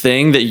one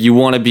thing that you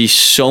want to be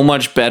so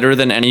much better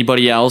than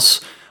anybody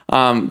else.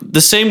 The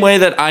same way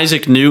that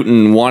Isaac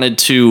Newton wanted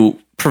to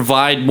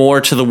provide more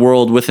to the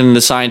world within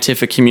the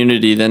scientific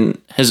community than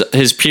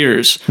his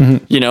peers.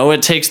 Mm-hmm. You know,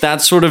 it takes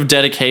that sort of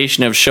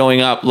dedication of showing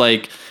up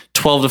like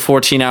 12 to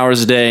 14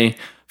 hours a day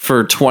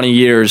for 20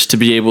 years to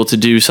be able to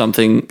do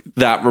something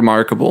that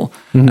remarkable.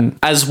 Mm-hmm.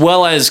 As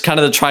well as kind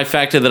of the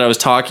trifecta that I was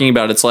talking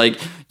about. It's like,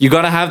 you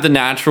got to have the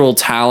natural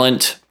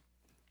talent.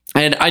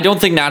 And I don't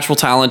think natural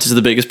talent is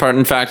the biggest part.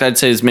 In fact, I'd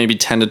say it's maybe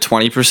 10 to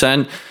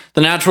 20%.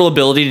 The natural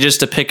ability just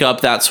to pick up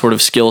that sort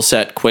of skill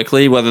set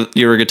quickly, whether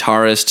you're a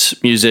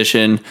guitarist,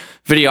 musician,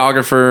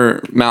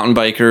 videographer, mountain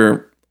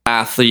biker,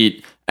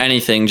 athlete,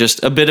 anything,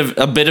 just a bit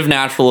of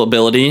natural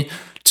ability.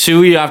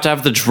 2, you have to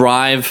have the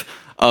drive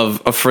of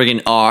a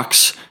friggin'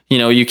 ox. You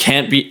know, you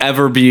can't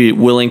ever be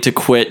willing to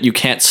quit. You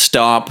can't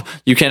stop.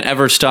 You can't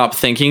ever stop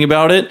thinking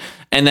about it.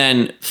 And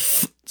then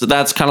so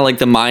that's kind of like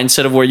the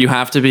mindset of where you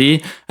have to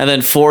be. And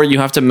then 4, you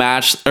have to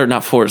match, or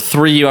not 4,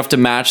 3, you have to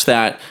match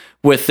that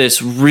with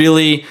this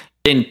really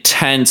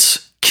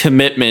intense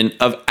commitment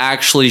of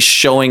actually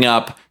showing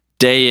up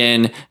day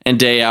in and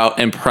day out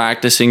and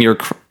practicing your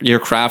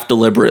craft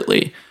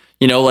deliberately.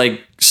 You know,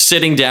 like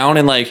sitting down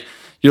and like,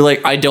 you're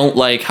like, I don't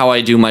like how I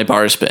do my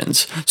bar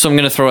spins, so I'm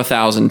going to throw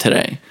 1,000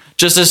 today.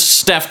 Just as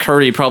Steph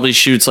Curry probably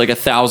shoots like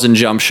 1,000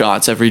 jump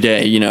shots every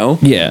day, you know?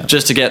 Yeah.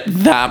 Just to get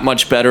that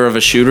much better of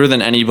a shooter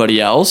than anybody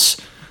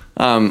else.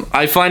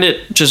 I find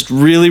it just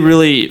really,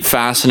 really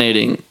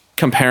fascinating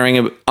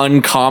comparing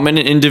uncommon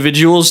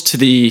individuals to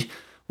the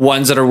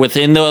ones that are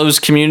within those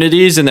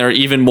communities, and they're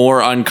even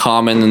more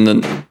uncommon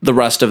than the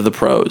rest of the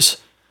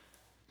pros.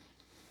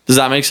 Does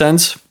that make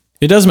sense?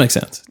 It does make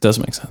sense.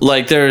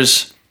 Like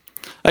there's,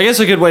 I guess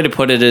a good way to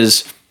put it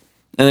is,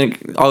 I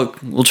think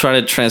we'll try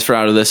to transfer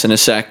out of this in a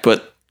sec,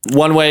 but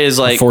one way is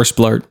like force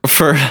blurt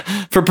for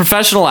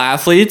professional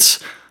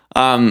athletes,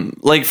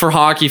 like for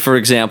hockey, for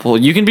example,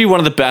 you can be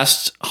one of the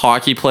best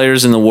hockey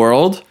players in the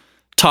world,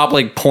 top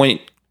like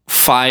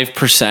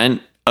 0.5%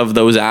 of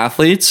those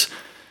athletes,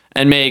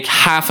 and make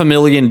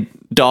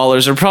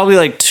 $500,000 or probably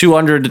like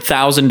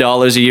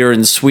 $200,000 a year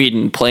in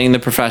Sweden playing the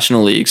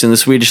professional leagues in the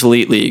Swedish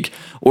Elite League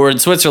or in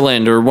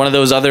Switzerland or one of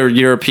those other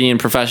European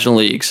professional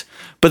leagues.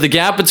 But the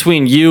gap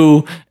between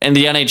you and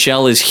the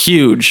NHL is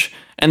huge.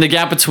 And the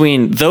gap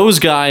between those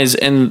guys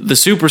and the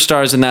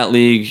superstars in that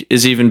league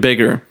is even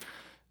bigger.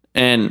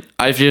 And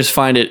I just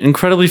find it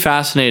incredibly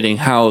fascinating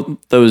how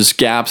those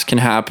gaps can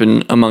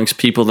happen amongst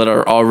people that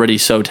are already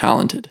so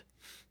talented.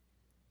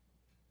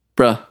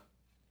 Bruh.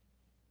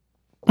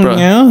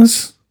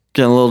 Yes.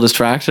 Getting a little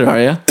distracted, are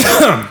you?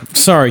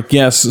 Sorry.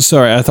 Yes.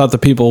 Sorry. I thought the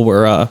people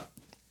were,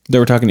 they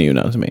were talking to you,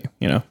 not to me,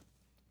 you know?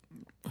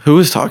 Who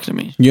was talking to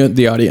me? You,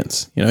 the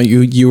audience. You know,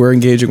 you were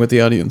engaging with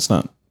the audience,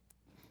 not.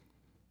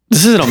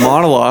 This isn't a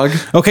monologue.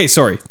 Okay,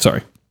 sorry.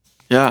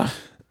 Yeah.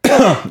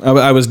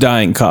 I was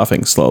dying,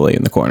 coughing slowly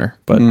in the corner,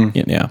 but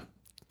yeah.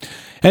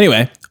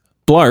 Anyway,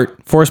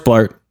 blart, force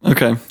blart.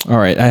 Okay. All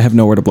right, I have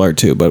nowhere to blart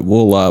to, but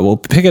we'll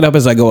pick it up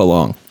as I go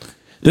along.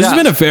 This has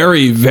been a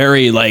very,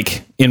 very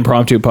like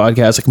impromptu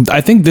podcast. Like, I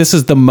think this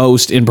is the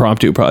most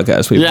impromptu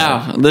podcast we've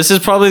had. This is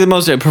probably the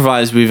most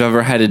improvised we've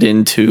ever headed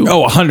into.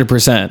 Oh,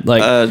 100%.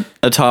 Like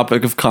a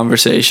topic of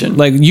conversation.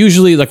 Like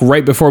usually, like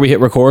right before we hit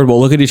record, we'll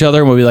look at each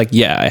other and we'll be like,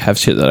 "Yeah, I have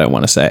shit that I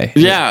want to say."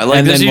 Yeah, like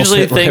and there's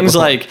usually things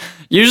like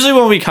usually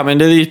when we come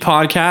into these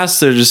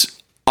podcasts,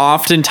 there's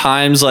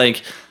oftentimes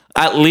like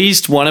at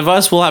least one of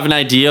us will have an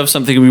idea of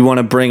something we want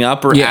to bring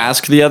up or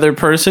ask the other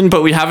person,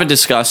 but we haven't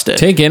discussed it.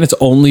 Take in, it's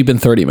only been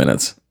 30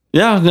 minutes.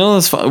 Yeah, no,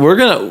 that's fine.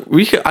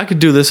 I could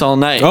do this all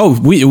night. Oh,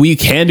 we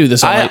can do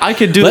this all night. I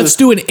could do Let's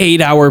do an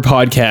 8-hour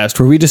podcast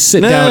where we just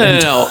sit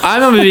down. No. I'm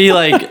gonna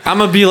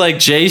be like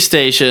J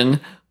Station,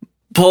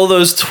 pull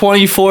those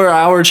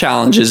 24-hour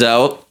challenges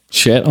out,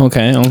 Shit.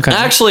 Okay.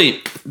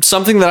 Actually,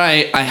 something that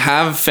I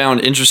have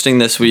found interesting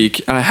this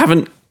week, and I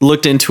haven't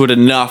looked into it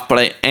enough, but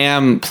I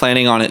am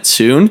planning on it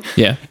soon.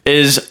 Yeah.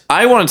 Is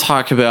I want to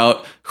talk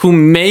about who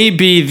may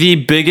be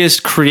the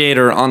biggest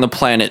creator on the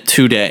planet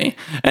today.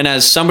 And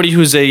as somebody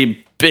who's a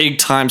big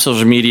time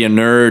social media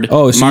nerd,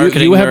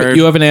 marketing nerd,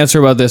 you have an answer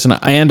about this, and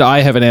I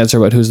have an answer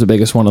about who's the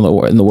biggest one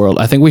in the world.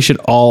 I think we should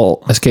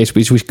all, as case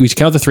we should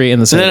count the three in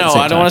the same. No,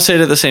 I don't want to say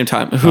it at the same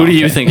time. Who do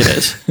you think it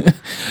is?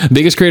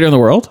 Biggest creator in the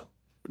world?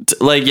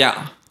 Like,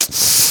 yeah.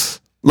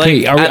 Like,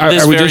 hey,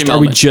 are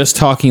we just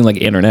talking like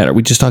internet? Are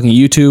we just talking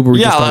YouTube? Or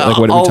what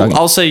are we talking?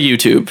 I'll say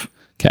YouTube.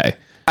 Okay.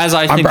 As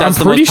I think I'm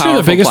pretty sure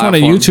the biggest one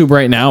on YouTube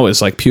right now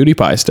is like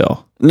PewDiePie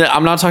still. No,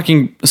 I'm not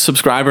talking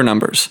subscriber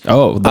numbers.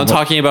 Oh, I'm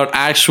talking about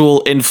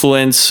actual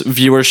influence,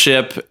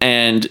 viewership,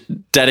 and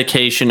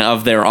dedication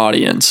of their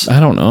audience.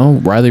 I don't know.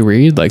 Riley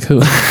Reid? Like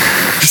who?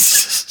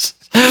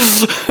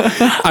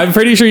 I'm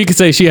pretty sure you could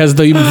say she has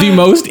the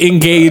most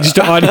engaged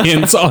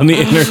audience on the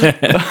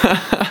internet.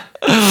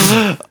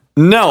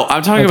 No,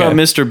 I'm talking about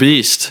Mr.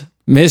 Beast.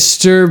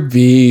 Mr.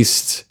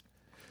 Beast.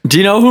 Do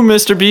you know who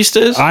Mr. Beast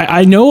is?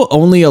 I know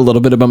only a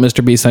little bit about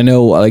Mr. Beast. I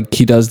know like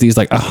he does these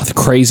like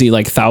crazy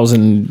like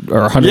 $1,000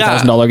 or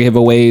 $100,000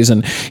 giveaways,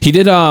 and he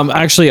did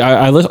actually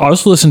I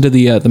also listened to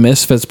the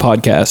Misfits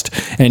podcast,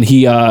 and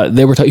he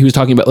was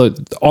talking about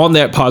on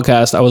that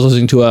podcast. I was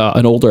listening to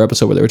an older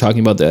episode where they were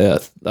talking about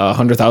the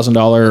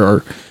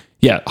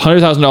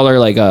 $100,000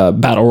 like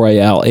Battle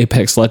Royale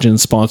Apex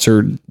Legends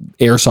sponsored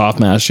airsoft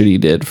match that he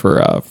did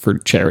for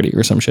charity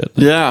or some shit.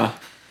 Yeah.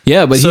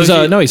 Yeah, but so he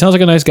sounds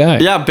like a nice guy.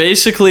 Yeah,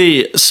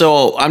 basically,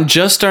 so I'm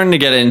just starting to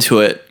get into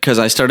it because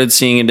I started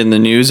seeing it in the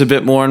news a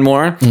bit more and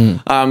more.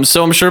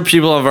 So I'm sure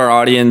people of our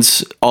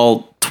audience,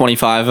 all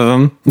 25 of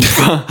them,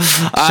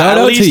 shout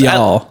out to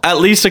y'all. At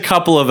least a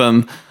couple of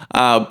them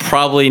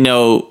probably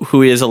know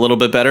who he is a little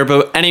bit better.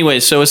 But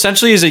anyway, so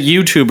essentially he's a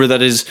YouTuber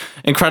that is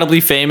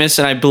incredibly famous,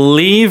 and I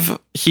believe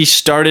he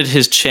started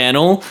his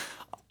channel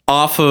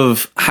off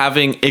of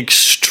having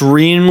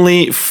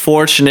extremely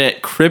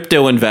fortunate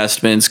crypto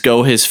investments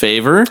go his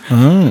favor.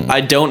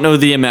 I don't know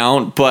the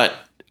amount, but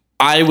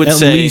I would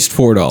say at least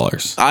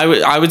 $4.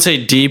 I would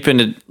say deep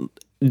into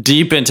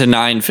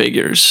 9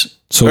 figures.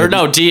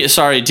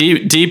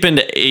 Deep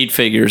into 8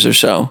 figures or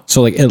so.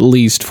 So like at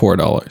least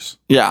 $4.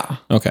 Yeah.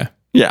 Okay.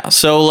 Yeah.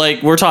 So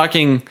like we're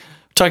talking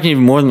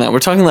even more than that. We're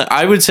talking like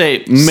I would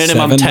say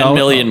minimum 10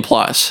 million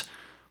plus.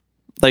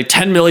 Like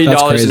 $10 million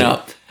and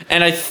up.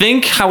 And I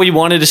think how he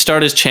wanted to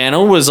start his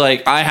channel was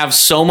like, I have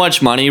so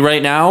much money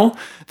right now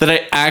that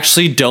I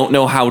actually don't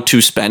know how to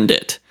spend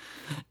it.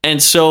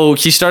 And so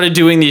he started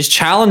doing these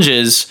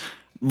challenges.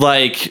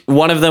 Like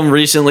one of them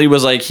recently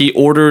was like he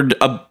ordered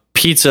a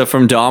pizza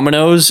from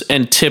Domino's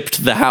and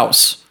tipped the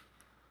house.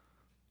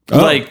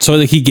 So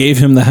he gave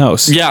him the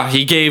house. Yeah,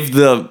 he gave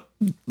the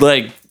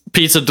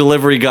pizza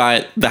delivery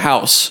guy the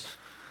house.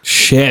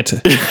 Shit.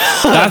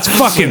 That's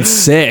fucking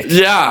sick.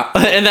 Yeah.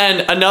 And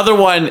then another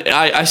one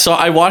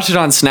I watched it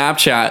on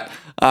Snapchat,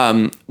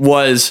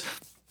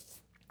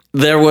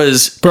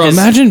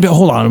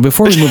 hold on,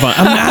 before we move on,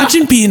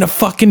 imagine being a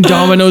fucking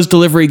Domino's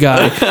delivery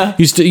guy.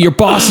 Your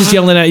boss is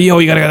yelling at you,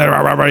 you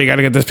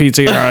gotta get this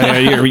pizza,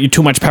 you're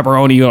too much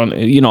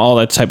pepperoni, all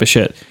that type of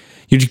shit.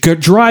 You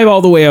drive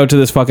all the way out to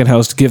this fucking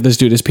house to give this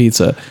dude his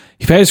pizza.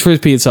 He pays for his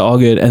pizza, all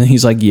good, and then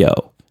he's like,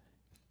 yo,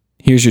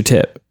 here's your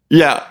tip.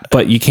 Yeah.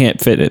 But you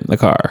can't fit it in the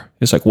car.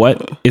 It's like,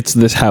 what? It's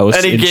this house.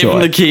 And he gave him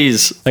the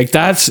keys. Like,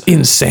 that's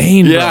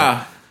insane, yeah.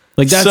 Bro.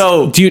 Like, that's...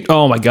 So,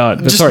 oh, my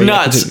God. Just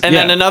nuts. And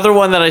then another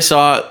one that I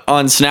saw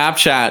on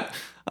Snapchat,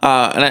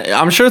 and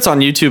I'm sure it's on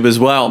YouTube as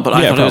well, but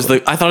I thought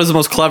it was the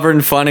most clever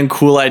and fun and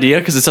cool idea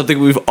because it's something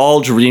we've all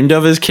dreamed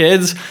of as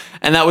kids.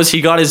 And that was he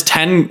got his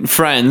 10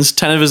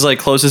 of his, like,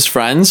 closest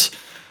friends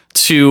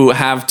to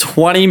have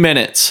 20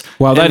 minutes.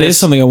 Wow, that is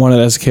something I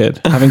wanted as a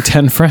kid. Having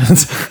 10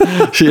 friends.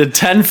 She had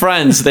 10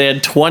 friends. They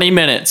had 20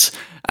 minutes.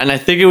 And I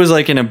think it was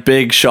like in a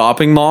big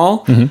shopping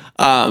mall,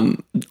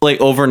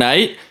 like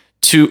overnight,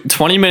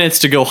 20 minutes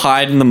to go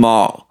hide in the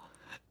mall.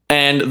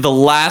 And the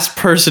last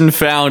person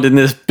found in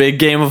this big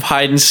game of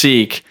hide and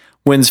seek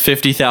wins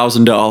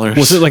 $50,000.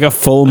 Was it like a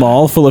full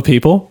mall full of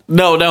people?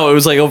 No, it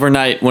was like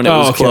overnight when it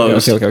was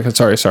closed. Okay.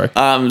 Sorry.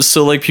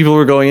 So like people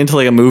were going into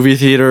like a movie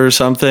theater or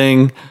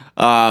something.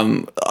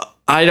 I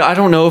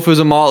don't know if it was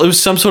a mall. It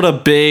was some sort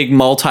of big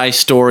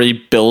multi-story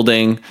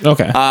building.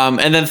 Okay.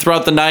 And then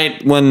throughout the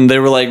night when they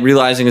were like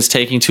realizing it's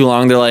taking too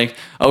long, they're like,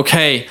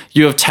 okay,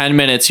 you have 10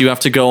 minutes. You have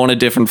to go on a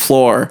different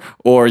floor,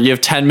 or you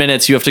have 10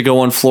 minutes. You have to go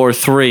on floor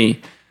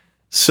 3.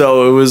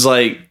 So it was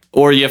like,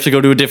 or you have to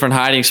go to a different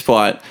hiding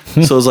spot.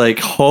 So it was like,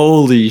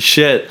 holy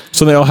shit.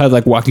 So they all had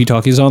like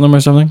walkie-talkies on them or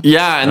something?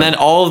 Yeah. And then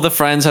all of the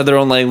friends had their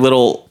own like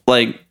little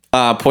like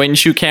point and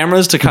shoot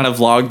cameras to kind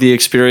of log the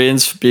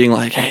experience, being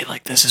like, hey,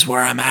 like this is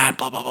where I'm at,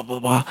 blah, blah, blah, blah,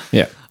 blah.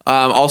 Yeah.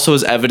 Also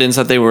as evidence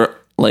that they were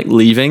like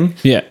leaving.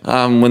 Yeah.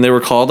 When they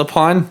were called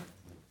upon.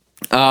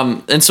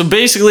 And so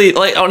basically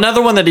like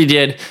another one that he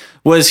did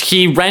was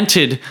he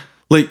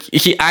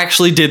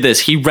actually did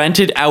this. He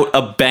rented out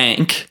a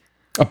bank.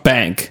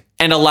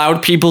 and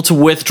allowed people to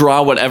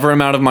withdraw whatever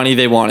amount of money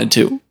they wanted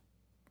to.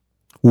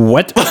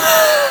 What?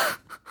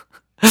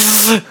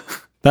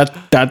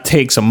 That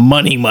takes some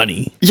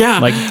money.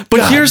 Yeah, but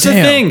God here's the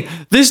damn. thing.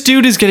 This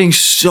dude is getting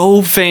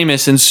so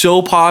famous and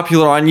so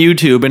popular on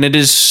YouTube, and it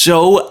is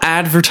so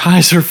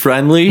advertiser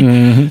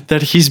friendly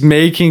that he's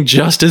making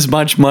just as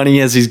much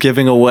money as he's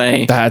giving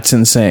away. That's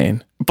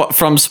insane. But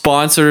from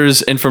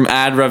sponsors and from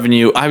ad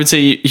revenue, I would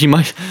say he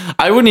might.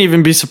 I wouldn't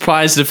even be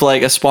surprised if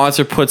like a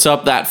sponsor puts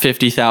up that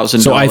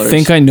 $50,000. So I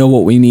think I know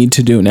what we need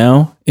to do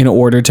now in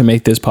order to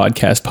make this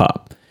podcast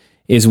pop.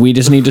 Is we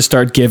just need to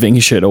start giving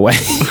shit away.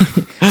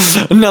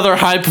 Another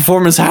high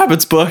performance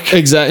habits book.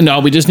 Exactly.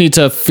 No, we just need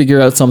to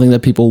figure out something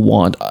that people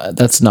want.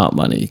 That's not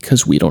money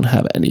because we don't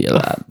have any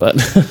of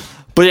that.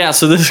 But yeah,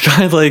 so this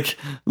guy like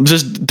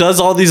just does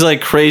all these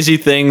like crazy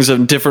things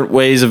of different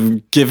ways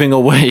of giving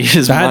away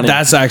his money.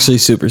 That's actually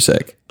super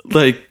sick.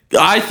 Like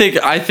I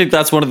think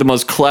that's one of the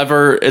most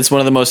clever. It's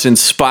one of the most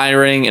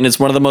inspiring, and it's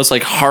one of the most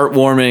like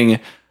heartwarming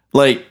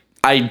like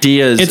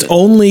ideas. It's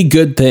only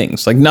good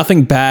things. Like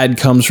nothing bad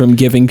comes from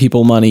giving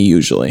people money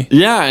usually.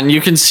 Yeah, and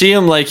you can see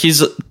him like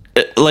he's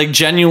like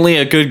genuinely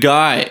a good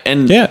guy.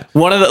 And yeah,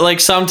 one of the like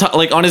sometimes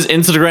like on his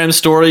Instagram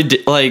story,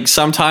 like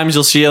sometimes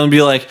you'll see him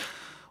be like,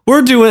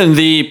 "We're doing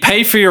the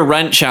pay for your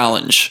rent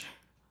challenge."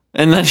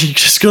 And then he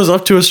just goes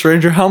up to a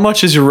stranger, "How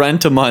much is your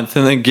rent a month?"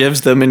 and then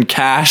gives them in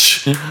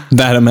cash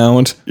that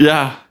amount.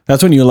 Yeah.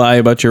 That's when you lie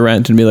about your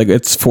rent and be like,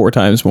 it's 4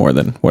 times more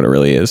than what it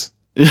really is.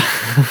 And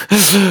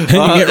you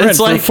get rent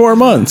for 4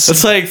 months.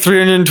 It's like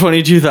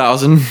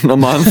 $322,000 a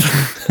month.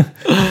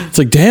 It's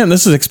like, damn,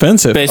 this is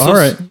expensive. Pesos? All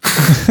right.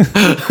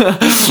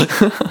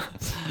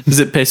 Is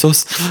it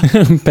pesos?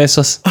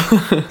 Pesos.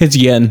 It's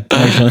yen,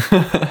 actually.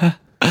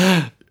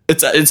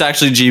 It's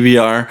actually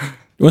GBR.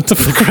 What the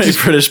fuck? Great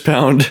British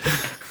Pound.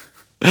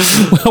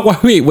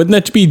 Wait, wouldn't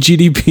that be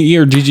GDP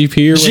or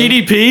GGP or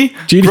GDP?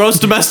 Gross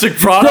Domestic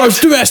Product? Gross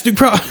Domestic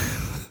Product.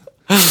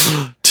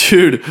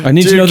 Dude, I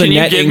need to know the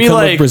net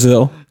income of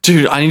Brazil.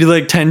 Dude, I need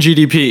like 10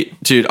 GDP.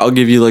 Dude, I'll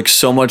give you like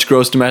so much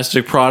gross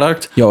domestic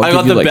product. I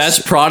got the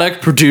best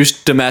product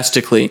produced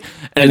domestically.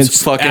 And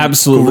it's fucking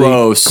absolutely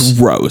gross.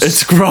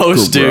 It's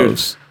gross,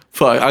 dude.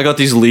 Fuck, I got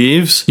these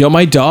leaves. Yo,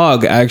 my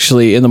dog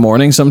actually in the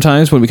morning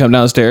sometimes when we come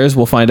downstairs,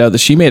 we'll find out that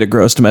she made a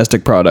gross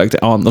domestic product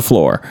on the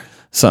floor.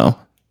 So.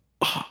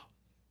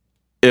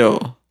 Ew.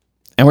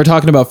 And we're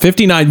talking about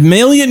 $59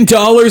 million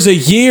a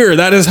year.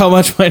 That is how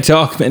much my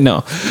dog made.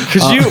 No.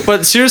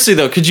 But seriously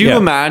though, could you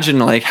imagine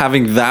like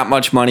having that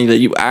much money that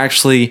you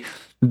actually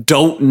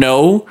don't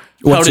know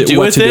how to do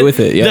with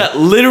it? Yeah. That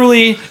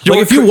literally,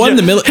 if you won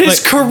the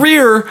his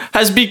career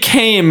has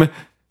became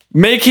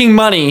making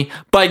money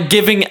by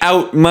giving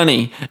out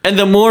money. And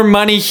the more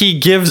money he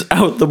gives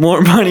out, the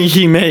more money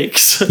he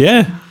makes.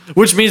 Yeah.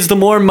 Which means the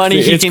more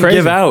money he can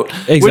give out.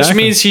 Exactly. Which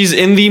means he's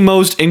in the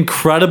most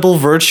incredible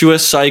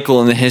virtuous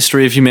cycle in the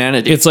history of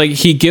humanity. It's like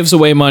he gives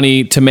away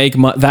money to make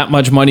that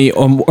much money,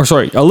 or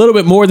sorry, a little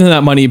bit more than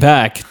that money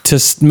back to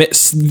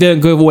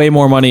then give away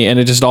more money, and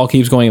it just all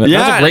keeps going. Yeah,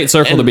 that's a great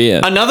circle to be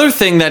in. Another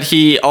thing that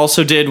he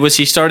also did was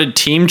he started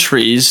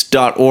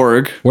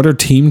teamtrees.org. What are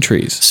team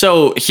trees?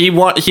 So he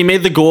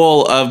made the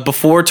goal of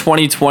before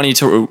 2020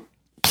 to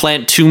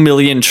plant 2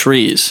 million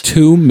trees.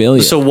 2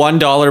 million. So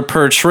 $1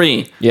 per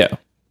tree. Yeah.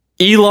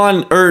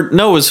 Elon, or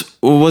no,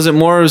 was it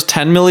more? It was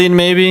 10 million,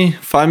 maybe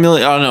 5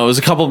 million. I don't know. It was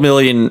a couple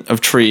million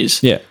of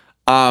trees. Yeah.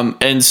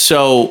 And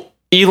so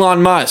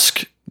Elon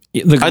Musk,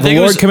 the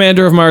Lord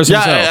Commander of Mars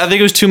himself. Yeah, I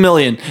think it was 2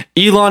 million.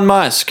 Elon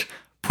Musk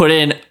put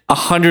in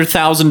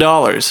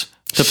 $100,000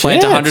 to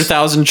plant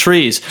 100,000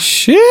 trees.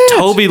 Shit.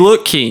 Toby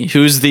Lutke,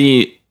 who's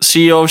the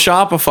CEO of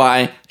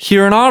Shopify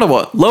here in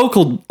Ottawa,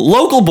 local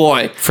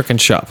boy, freaking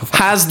Shopify,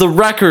 has the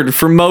record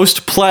for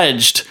most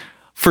pledged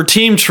for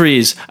team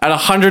trees at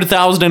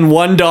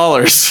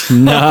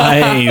 $100,001.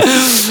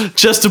 Nice.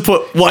 Just to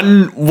put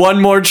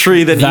one more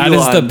tree than Elon.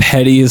 That is the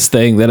pettiest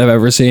thing that I've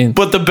ever seen.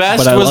 But the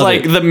best was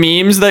like the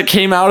memes that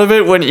came out of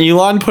it when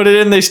Elon put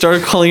it in. They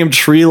started calling him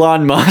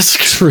Treelon Musk.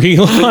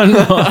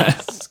 Treelon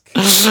Musk.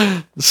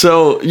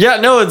 So yeah,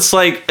 no, it's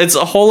like it's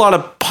a whole lot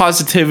of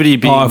positivity.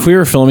 If we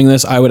were filming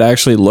this, I would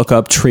actually look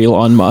up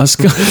Treelon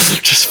Musk.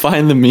 Just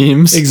find the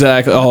memes.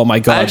 Exactly. Oh my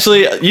god.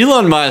 Actually,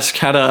 Elon Musk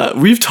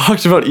we've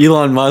talked about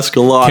Elon Musk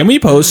a lot. Can we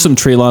post some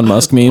Treelon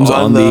Musk memes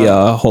on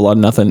the Whole Lot of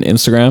Nothing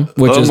Instagram,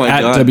 which is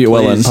at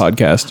WLN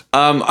Podcast?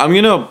 I'm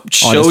gonna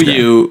show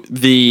you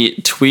the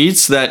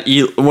tweets that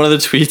one of the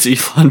tweets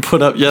Elon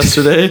put up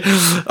yesterday.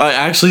 I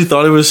actually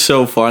thought it was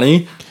so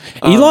funny.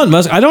 Elon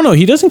Musk, I don't know.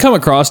 He doesn't come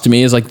across to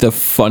me as like the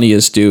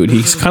funniest dude.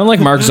 He's kind of like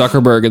Mark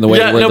Zuckerberg in the way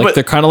where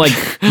they're kind of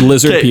like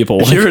lizard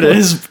people. Here it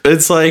is.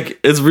 It's like,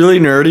 it's really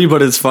nerdy,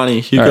 but it's funny.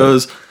 He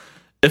goes,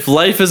 if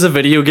life is a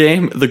video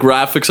game, the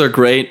graphics are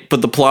great,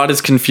 but the plot is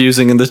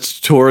confusing and the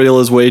tutorial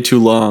is way too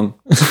long.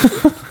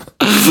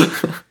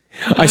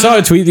 I saw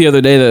a tweet the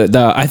other day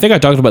that I think I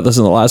talked about this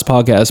in the last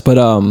podcast, but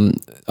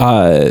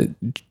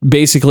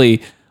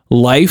basically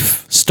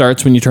life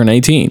starts when you turn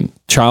 18.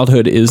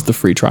 Childhood is the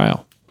free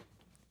trial.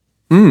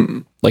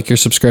 Like your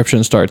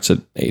subscription starts at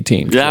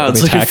 18. Yeah,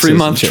 it's like a free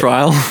month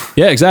trial.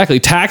 Yeah,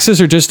 exactly.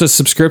 Taxes are just a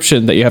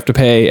subscription that you have to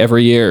pay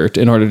every year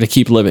in order to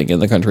keep living in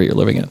the country you're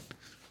living in.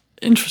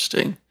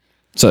 Interesting.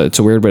 So it's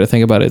a weird way to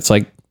think about it. It's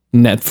like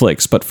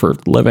Netflix, but for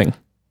living.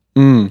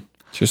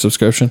 It's your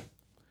subscription.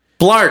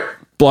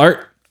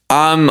 Blart.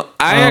 I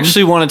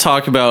actually want to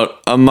talk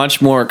about a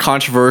much more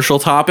controversial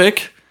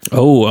topic.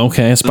 Oh,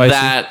 okay. Spicy.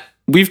 That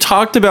we've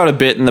talked about a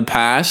bit in the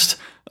past.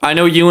 I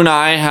know you and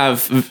I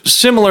have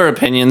similar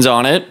opinions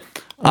on it.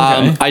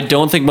 Okay. I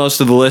don't think most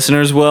of the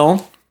listeners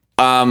will.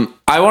 I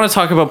want to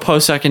talk about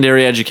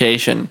post-secondary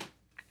education.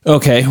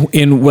 Okay.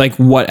 In like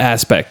what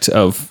aspect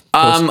of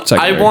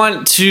I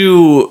want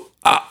to...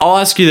 I'll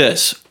ask you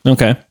this.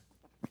 Okay.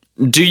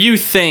 Do you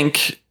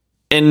think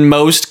in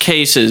most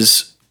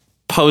cases,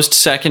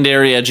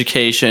 post-secondary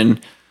education,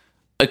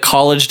 a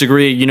college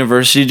degree, a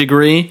university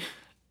degree,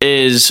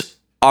 is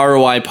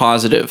ROI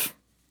positive?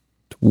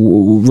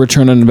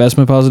 Return on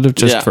investment positive,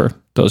 just for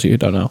those of you who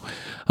don't know.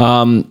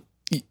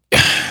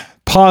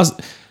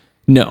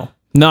 No,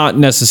 not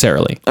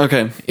necessarily.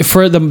 Okay.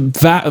 For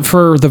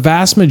the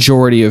vast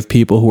majority of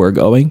people who are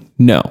going,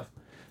 no.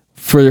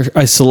 For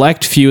a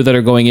select few that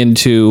are going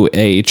into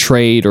a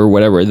trade or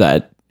whatever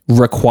that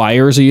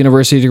requires a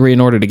university degree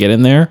in order to get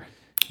in there,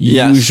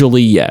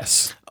 usually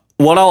yes.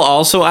 What I'll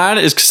also add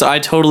is, because I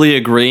totally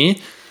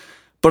agree,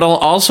 but I'll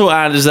also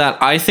add is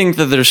that I think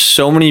that there's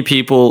so many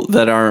people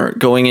that are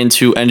going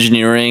into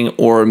engineering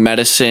or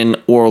medicine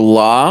or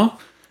law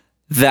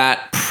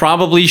that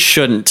probably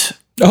shouldn't.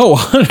 Oh,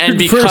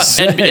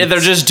 100%. And they're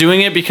just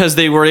doing it because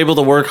they were able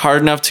to work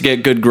hard enough to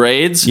get good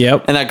grades.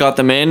 Yep. And that got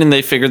them in, and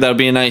they figured that would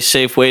be a nice,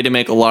 safe way to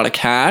make a lot of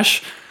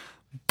cash.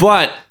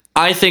 But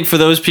I think for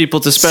those people,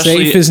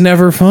 especially... Safe is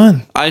never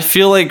fun. I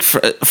feel like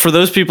for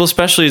those people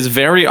especially, it's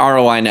very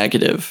ROI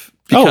negative.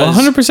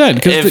 100%.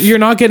 Because you're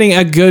not getting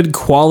a good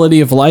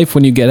quality of life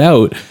when you get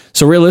out.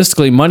 So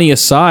realistically, money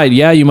aside,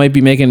 you might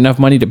be making enough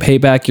money to pay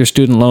back your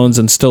student loans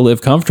and still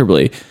live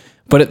comfortably.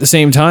 But at the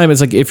same time, it's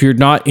like if you're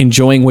not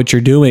enjoying what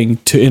you're doing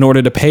in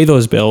order to pay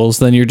those bills,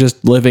 then you're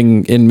just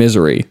living in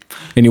misery.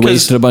 And you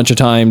wasted a bunch of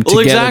time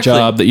to get a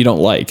job that you don't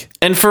like.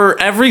 And for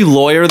every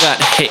lawyer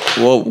that...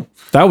 Whoa.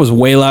 That was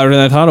way louder than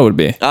I thought it would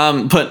be.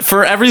 But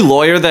for every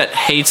lawyer that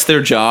hates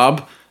their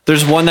job,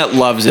 there's one that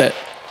loves it.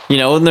 You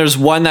know, and there's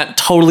one that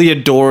totally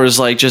adores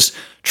like just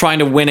trying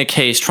to win a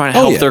case, trying to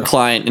help their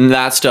client and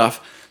that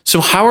stuff. So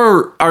how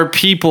are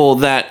people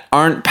that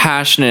aren't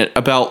passionate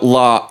about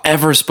law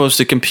ever supposed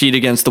to compete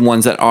against the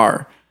ones that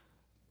are?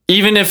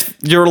 Even if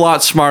you're a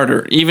lot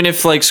smarter, even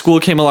if like school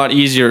came a lot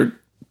easier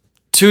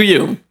to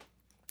you,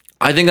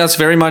 I think that's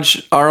very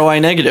much ROI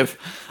negative.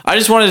 I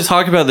just wanted to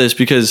talk about this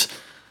because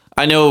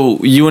I know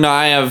you and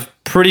I have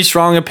pretty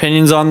strong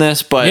opinions on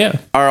this, but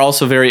are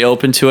also very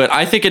open to it.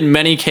 I think in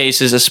many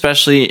cases,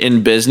 especially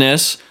in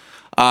business,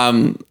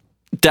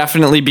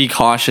 definitely be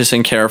cautious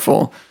and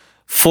careful.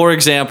 For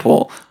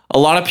example, a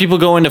lot of people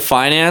go into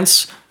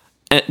finance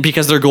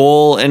because their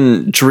goal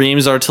and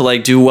dreams are to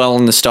like do well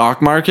in the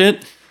stock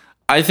market.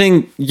 I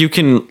think you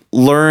can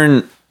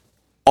learn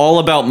all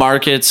about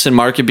markets and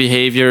market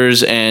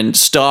behaviors and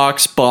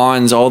stocks,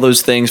 bonds, all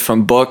those things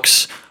from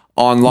books,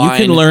 online.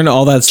 You can learn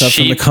all that stuff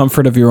from the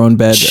comfort of your own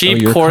bed, cheap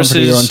or your courses,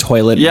 comfort of your own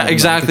toilet. Yeah,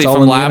 exactly.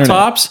 From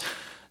laptops.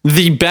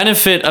 The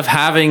benefit of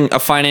having a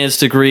finance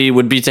degree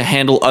would be to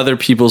handle other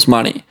people's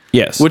money.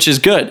 Yes. Which is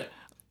good.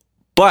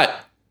 But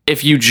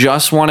if you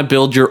just want to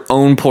build your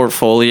own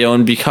portfolio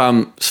and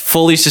become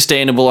fully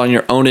sustainable on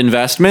your own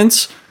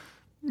investments,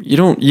 you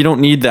don't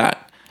need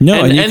that.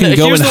 No, and you can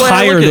go and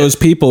hire those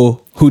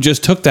people who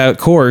just took that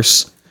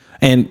course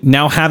and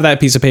now have that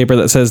piece of paper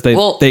that says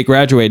they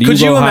graduated.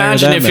 Could you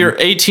imagine if you're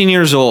 18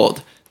 years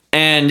old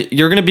and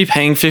you're going to be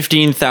paying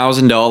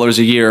 $15,000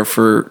 a year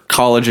for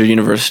college or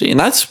university? And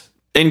that's,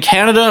 in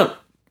Canada,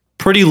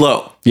 pretty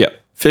low.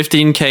 Yep.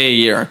 $15K a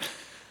year.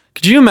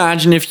 Could you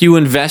imagine if you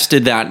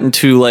invested that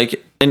into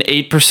like an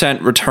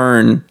 8%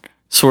 return,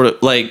 sort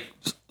of like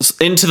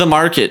into the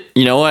market,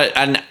 you know,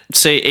 and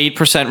say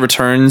 8%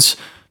 returns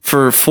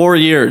for 4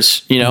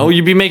 years, you know,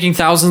 you'd be making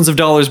thousands of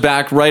dollars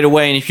back right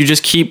away. And if you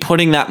just keep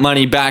putting that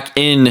money back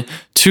in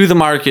to the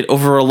market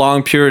over a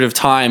long period of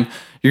time,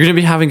 you're going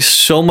to be having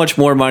so much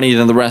more money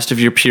than the rest of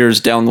your peers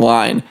down the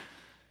line.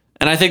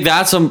 And I think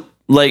that's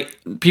like,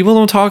 people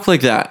don't talk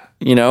like that,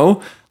 you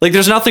know, like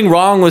there's nothing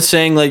wrong with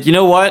saying like, you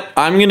know what,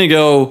 I'm going to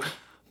go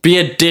be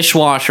a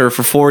dishwasher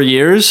for 4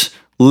 years,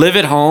 live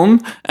at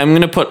home. I'm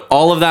going to put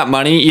all of that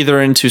money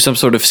either into some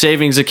sort of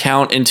savings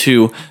account,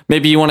 into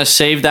maybe you want to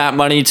save that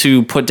money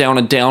to put down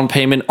a down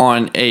payment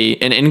on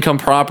an income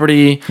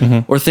property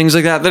or things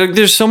like that.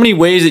 There's so many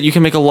ways that you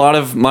can make a lot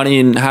of money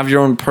and have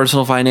your own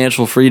personal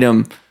financial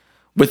freedom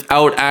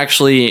without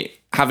actually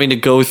having to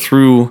go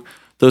through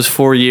those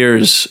 4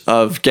 years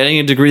of getting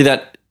a degree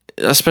that,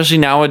 especially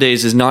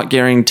nowadays, is not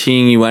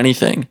guaranteeing you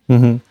anything.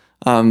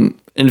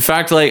 In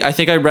fact, like I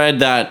think I read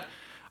that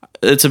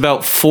it's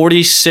about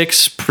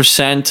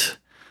 46%,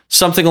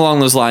 something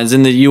along those lines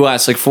in the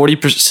US, like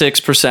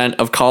 46%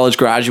 of college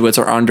graduates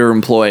are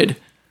underemployed.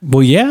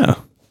 Well, yeah.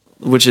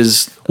 which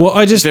is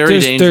very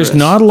dangerous. There's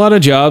not a lot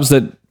of jobs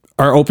that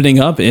are opening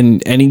up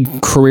in any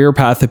career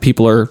path that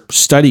people are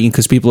studying,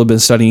 because people have been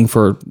studying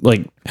for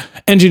like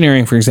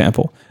engineering, for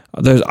example.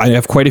 I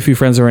have quite a few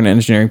friends who are in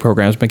engineering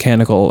programs,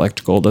 mechanical,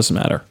 electrical, doesn't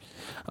matter.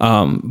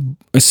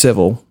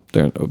 Civil.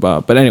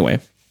 But anyway,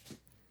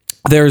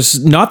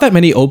 there's not that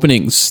many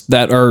openings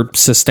that are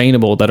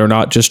sustainable, that are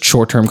not just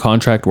short-term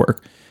contract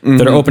work,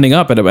 that are opening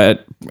up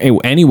at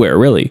anywhere,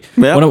 really.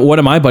 Yeah. One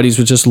of my buddies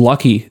was just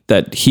lucky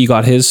that he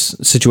got his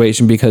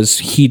situation because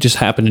he just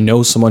happened to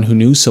know someone who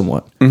knew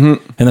someone. And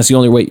that's the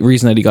only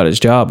reason that he got his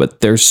job. But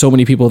there's so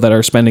many people that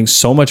are spending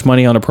so much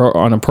money on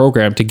a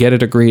program to get a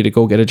degree, to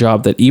go get a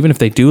job, that even if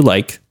they do,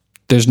 like,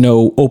 there's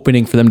no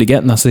opening for them to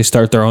get unless they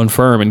start their own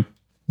firm. And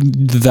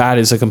that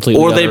is a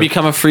completely, or they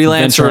become a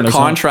freelancer or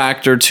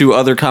contractor to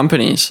other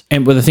companies.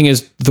 But the thing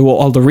is,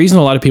 the reason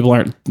a lot of people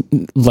aren't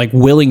like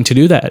willing to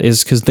do that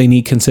is because they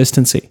need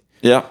consistency.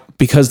 Yeah.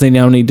 Because they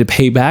now need to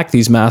pay back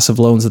these massive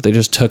loans that they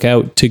just took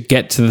out to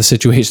get to the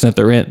situation that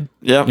they're in.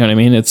 Yeah. You know what I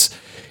mean? It's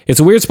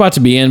a weird spot to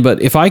be in,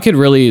 but if I could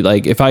really,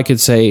 like, if I could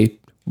say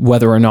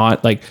whether or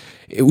not, like,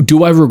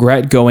 do I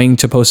regret going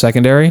to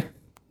post-secondary?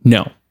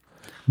 No.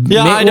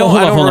 Yeah, I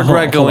don't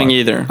regret going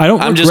either.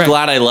 I'm just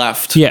glad I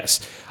left. Yes.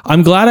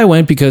 I'm glad I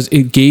went because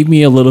it gave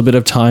me a little bit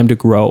of time to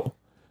grow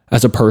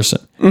as a person.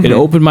 It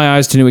opened my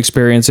eyes to new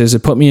experiences.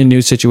 It put me in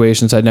new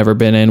situations I'd never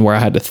been in, where I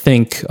had to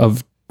think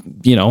of,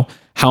 you know,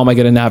 how am I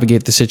going to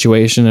navigate the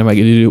situation? Am I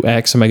going to do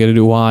X? Am I going to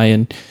do Y?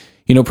 And,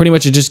 you know, pretty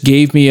much it just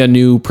gave me a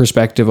new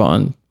perspective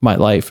on my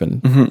life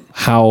and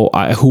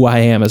who I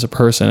am as a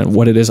person and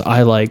what it is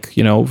I like,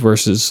 you know,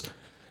 versus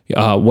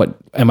what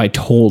am I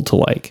told to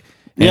like.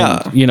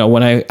 And, you know,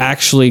 when I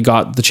actually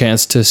got the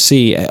chance to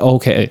see,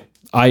 okay,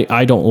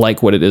 I don't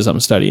like what it is I'm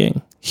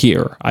studying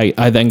here.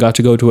 I then got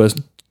to go to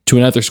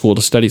another school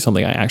to study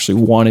something I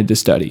actually wanted to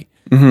study.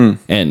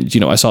 And,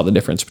 you know, I saw the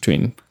difference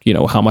between, you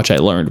know, how much I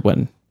learned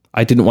when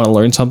I didn't want to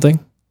learn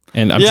something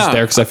and I'm just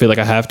there because I feel like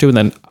I have to. And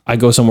then I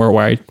go somewhere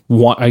where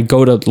I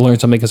go to learn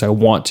something because I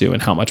want to,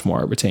 and how much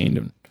more I retained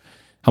and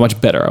how much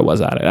better I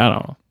was at it. I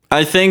don't know.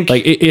 I think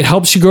like it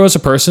helps you grow as a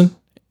person,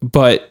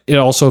 but it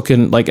also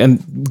can, like,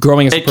 and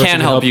growing as a person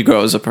can help you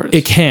grow as a person.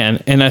 It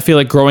can. And I feel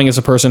like growing as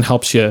a person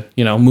helps you,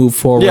 you know, move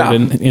forward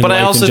in but life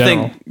I also in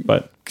general.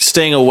 think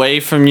staying away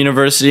from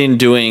university and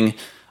doing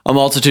a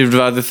multitude of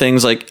other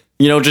things, like,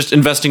 you know, just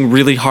investing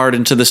really hard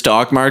into the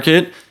stock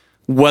market,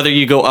 whether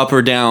you go up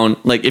or down,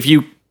 like if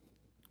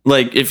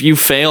you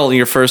fail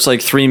your first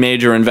like 3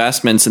 major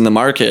investments in the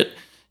market,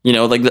 you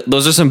know, like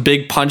those are some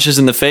big punches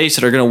in the face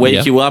that are going to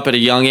wake you up at a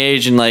young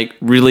age and like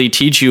really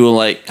teach you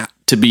like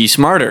to be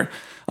smarter.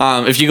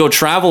 If you go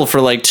travel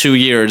for like 2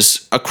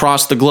 years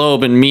across the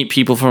globe and meet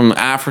people from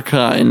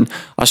Africa and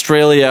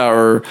Australia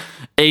or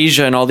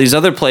Asia and all these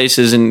other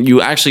places, and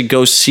you actually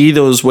go see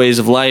those ways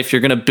of life,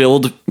 you're going to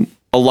build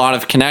a lot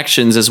of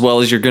connections, as well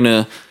as you're going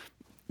to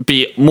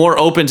be more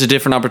open to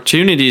different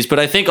opportunities. But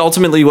I think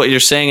ultimately what you're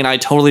saying, and I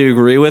totally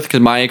agree with,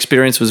 because my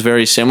experience was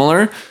very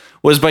similar,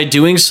 was by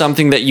doing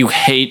something that you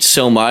hate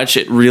so much,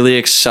 it really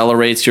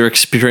accelerates your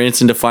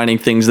experience into finding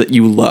things that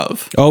you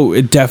love. Oh,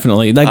 it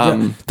definitely.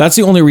 Like that's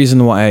the only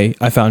reason why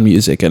I found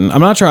music. And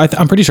I'm not sure,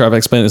 I'm pretty sure I've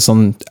explained this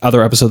on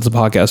other episodes of the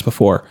podcast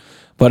before.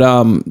 But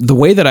the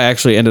way that I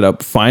actually ended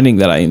up finding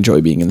that I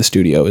enjoy being in the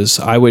studio is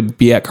I would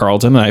be at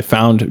Carleton, and I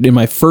found in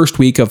my first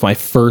week of my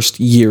first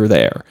year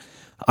there,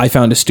 I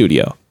found a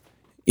studio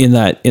in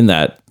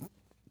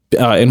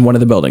one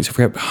of the buildings. I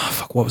forget,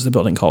 what was the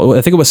building called?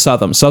 I think it was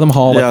Southam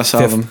Hall. Yeah,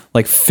 Southam.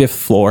 Fifth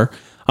floor.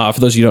 For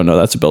those of you who don't know,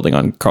 that's a building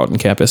on Carleton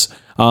campus.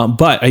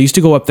 But I used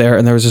to go up there,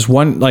 and there was this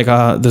one,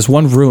 this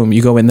one room.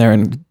 You go in there,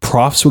 and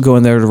profs would go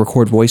in there to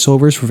record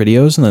voiceovers for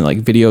videos, and then like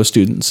video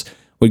students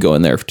would go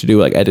in there to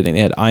do like editing. They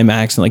had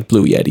IMAX and like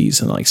Blue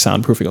Yetis and like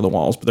soundproofing on the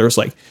walls. But there was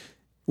like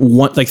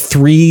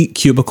 3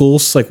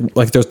 cubicles,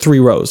 like there's 3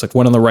 rows, like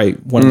one on the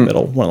right, one in the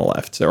middle, one on the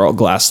left. They're all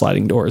glass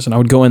sliding doors, and I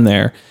would go in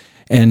there.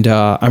 And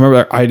I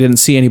remember I didn't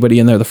see anybody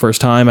in there the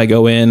first time. I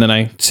go in and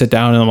I sit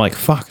down and I'm like,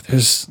 fuck,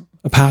 there's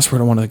a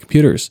password on one of the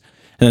computers.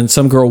 And then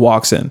some girl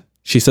walks in.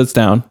 She sits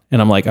down and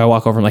I'm like, I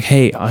walk over and I'm like,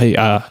 hey,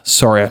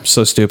 sorry, I'm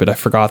so stupid. I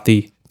forgot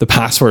the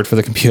password for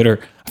the computer.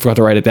 I forgot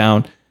to write it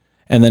down.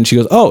 And then she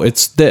goes, oh,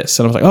 it's this.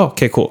 And I was like, oh,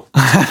 okay, cool.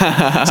 So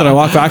I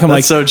walk back. I'm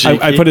like, so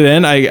I put it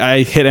in.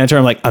 I hit enter.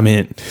 I'm like, I'm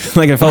in.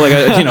 Like I felt like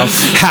a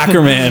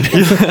hacker man.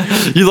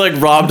 You like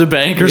robbed a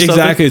bank or something?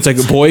 Exactly. It's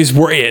like, boys,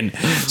 we're in.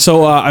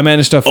 So I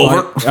managed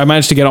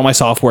to get all my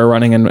software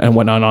running and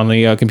whatnot on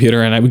the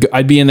computer. And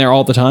I'd be in there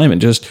all the time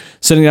and just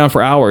sitting down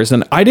for hours.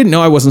 And I didn't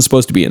know I wasn't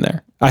supposed to be in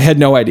there. I had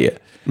no idea.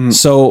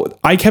 So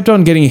I kept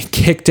on getting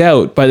kicked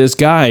out by this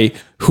guy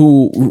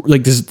who,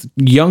 like this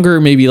younger,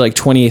 maybe like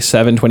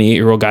 27,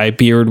 28-year-old guy,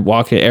 beard,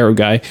 Arab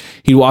guy.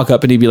 He'd walk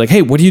up and he'd be like,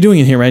 hey, what are you doing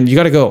in here, man? You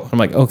got to go. I'm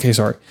like, okay,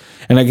 sorry.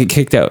 And I get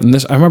kicked out. And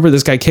I remember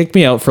this guy kicked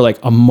me out for like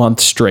a month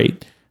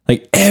straight.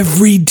 Like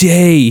every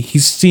day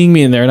he's seeing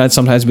me in there, and I'd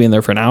sometimes be in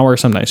there for an hour,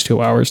 sometimes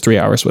 2 hours, 3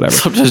 hours, whatever.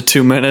 Sometimes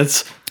 2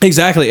 minutes.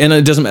 Exactly. And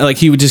it doesn't, like,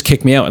 he would just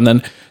kick me out. And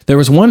then There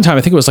was one time,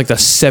 I think it was like the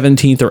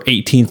 17th or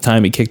 18th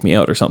time he kicked me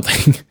out or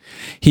something.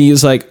 He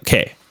was like,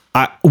 okay,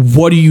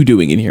 what are you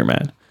doing in here,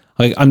 man?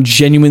 Like, I'm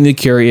genuinely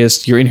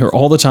curious. You're in here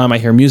all the time. I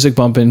hear music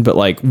bumping, but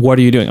like, what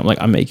are you doing? I'm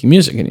like, I'm making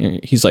music.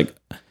 And he's like,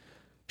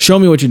 show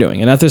me what you're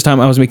doing. And at this time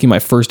I was making my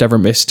first ever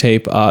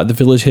mixtape, The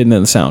Village Hidden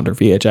in the Sound, or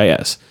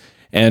VHIS.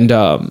 And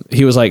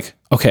he was like,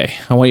 okay,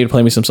 I want you to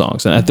play me some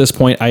songs. And at this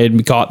point I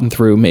had gotten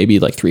through maybe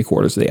like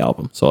 3/4 of the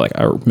album. So like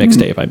our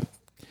mixtape,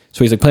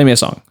 so he's like, play me a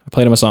song. I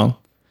played him a song.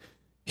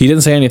 He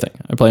didn't say anything.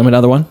 I play him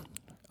another one.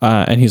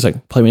 And he's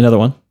like, play me another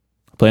one.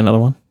 I play another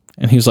one.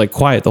 And he was like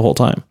quiet the whole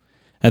time.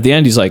 At the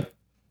end, he's like,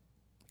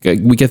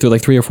 we get through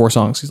like 3 or 4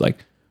 songs. He's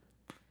like,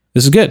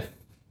 this is good.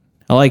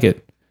 I like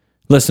it.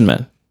 Listen,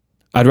 man,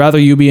 I'd rather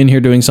you be in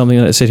here doing something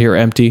than sit here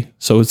empty.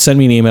 So send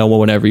me an email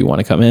whenever you want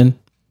to come in.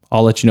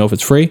 I'll let you know if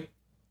it's free.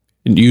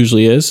 It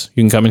usually is.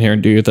 You can come in here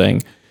and do your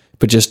thing,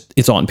 but just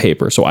it's on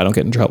paper so I don't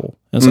get in trouble.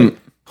 And it's like,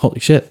 holy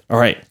shit. All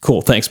right,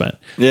 cool. Thanks, man.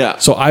 Yeah.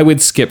 So I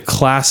would skip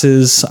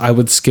classes. I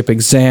would skip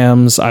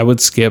exams. I would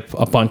skip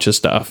a bunch of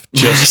stuff.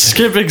 Just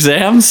skip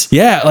exams?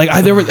 Yeah.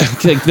 Like there was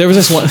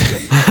this one.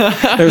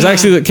 There was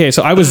actually, okay,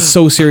 so I was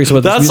so serious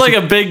about this. That's like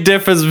a big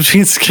difference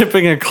between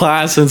skipping a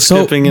class and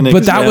skipping an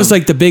exam. But that was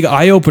like the big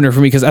eye opener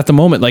for me, because at the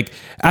moment, like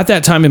at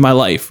that time in my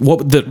life,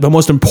 what the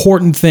most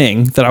important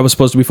thing that I was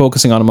supposed to be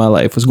focusing on in my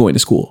life was going to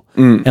school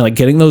and like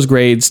getting those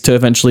grades to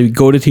eventually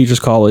go to teachers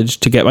college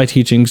to get my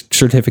teaching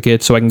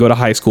certificate so I can go to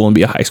high school and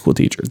be a high school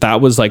teacher. That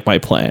was like my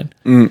plan.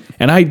 And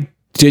I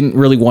didn't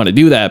really want to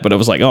do that, but I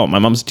was like, oh, my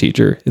mom's a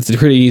teacher. It's a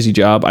pretty easy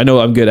job. I know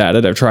I'm good at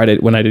it. I've tried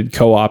it when I did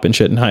co-op and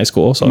shit in high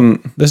school. So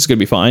this is going to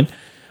be fine.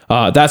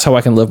 That's how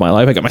I can live my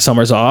life. I got my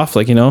summers off,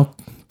 like, you know,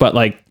 but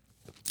like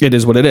it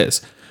is what it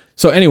is.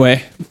 So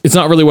anyway, it's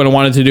not really what I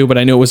wanted to do, but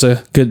I knew it was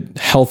a good,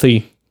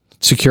 healthy,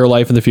 secure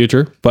life in the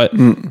future. But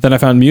then I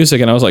found music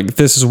and I was like,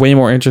 this is way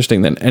more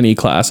interesting than any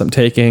class I'm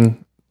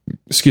taking.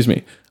 Excuse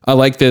me. I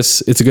like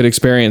this. It's a good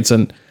experience.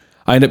 And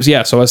I ended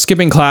up, so I was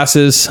skipping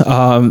classes.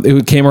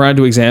 It came around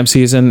to exam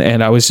season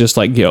and I was just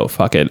like, yo,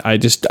 fuck it. I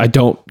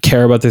don't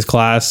care about this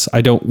class.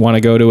 I don't want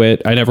to go to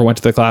it. I never went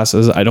to the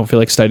classes. I don't feel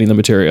like studying the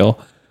material.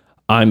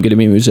 I'm going to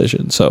be a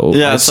musician. So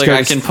yeah, it's like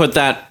I can put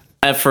that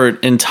effort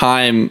and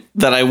time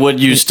that I would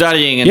use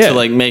studying into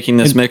like making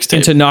this mixtape.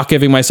 Into not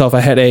giving myself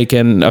a headache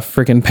and a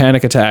freaking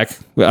panic attack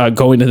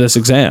going to this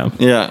exam.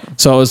 Yeah.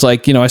 So I was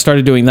like, you know, I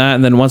started doing that.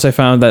 And then once I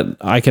found that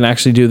I can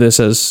actually do this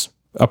as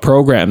a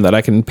program that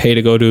I can pay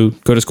to go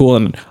to school,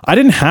 and I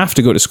didn't have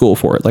to go to school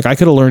for it. Like I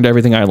could have learned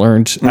everything I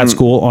learned at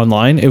school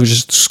online. It was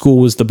just school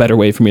was the better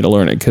way for me to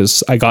learn it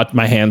because I got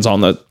my hands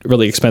on the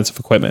really expensive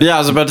equipment. Yeah, I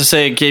was about to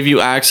say it gave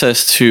you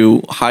access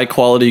to high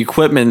quality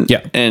equipment.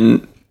 Yeah.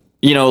 And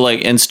you know, like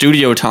in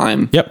studio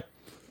time. Yep.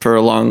 For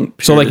a long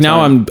period so like of now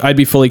time. I'd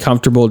be fully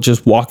comfortable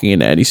just walking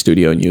into any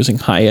studio and using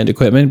high-end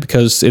equipment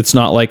because it's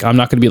not like I'm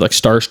not going to be like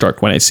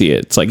starstruck when I see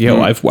it. It's like, yo,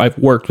 I've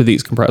worked with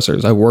these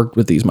compressors. I've worked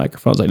with these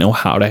microphones. I know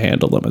how to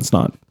handle them. It's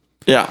not.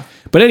 Yeah.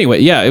 But anyway,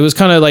 yeah, it was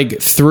kind of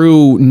like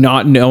through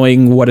not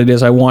knowing what it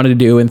is I wanted to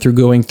do and through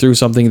going through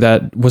something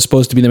that was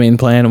supposed to be the main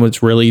plan and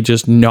was really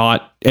just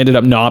ended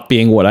up not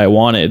being what I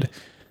wanted.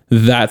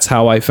 That's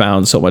how I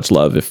found so much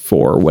love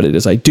for what it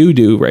is I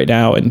do right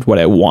now and what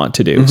I want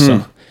to do.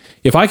 So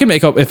if I can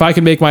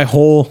make my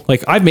whole,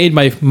 like I've made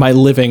my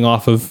living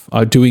off of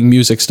doing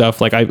music stuff.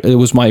 Like it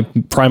was my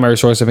primary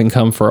source of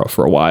income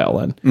for a while.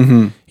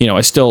 And, you know,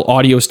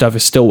 audio stuff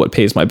is still what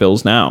pays my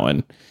bills now.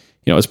 And,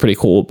 you know, it's pretty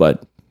cool,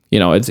 but you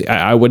know,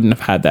 I wouldn't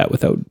have had that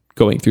without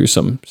going through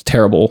some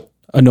terrible,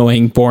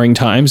 annoying, boring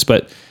times.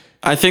 But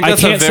I think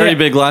that's a very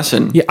big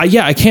lesson. Yeah.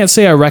 I can't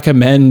say I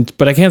recommend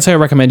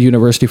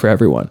university for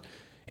everyone.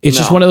 It's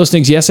just one of those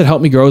things. Yes, it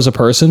helped me grow as a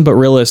person, but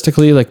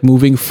realistically, like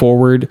moving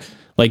forward,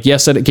 like,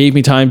 yes, it gave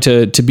me time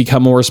to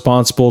become more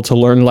responsible, to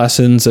learn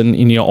lessons and,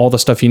 you know, all the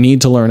stuff you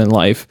need to learn in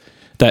life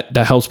that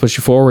helps push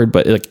you forward.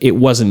 But like, it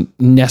wasn't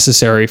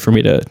necessary for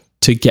me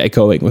to get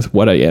going with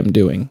what I am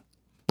doing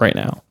right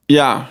now.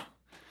 Yeah.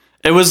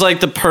 It was like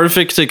the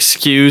perfect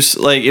excuse.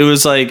 Like it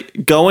was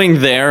like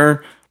going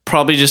there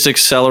probably just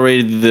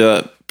accelerated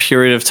the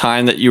period of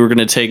time that you were going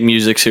to take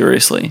music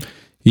seriously.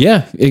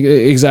 Yeah,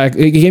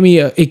 exactly. It gave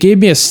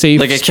me a safe,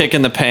 like a kick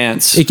in the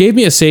pants. It gave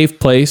me a safe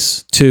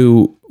place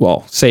to,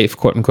 well, safe,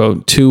 quote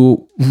unquote,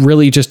 to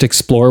really just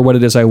explore what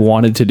it is I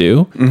wanted to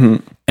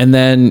do. And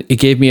then it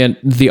gave me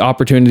the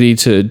opportunity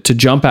to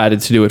jump at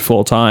it, to do it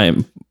full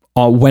time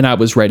when I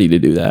was ready to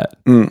do that.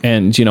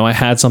 And, you know, I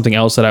had something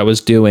else that I was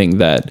doing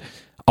that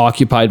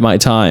occupied my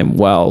time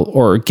well,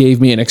 or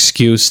gave me an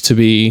excuse to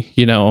be,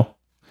 you know,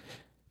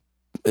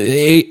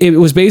 it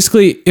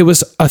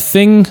was a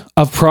thing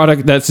of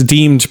product that's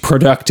deemed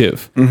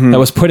productive that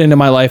was put into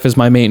my life as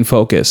my main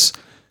focus,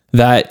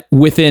 that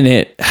within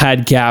it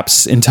had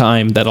gaps in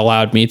time that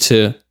allowed me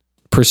to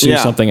pursue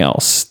something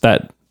else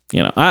that,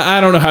 you know,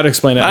 I don't know how to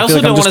explain it. I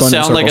also don't want to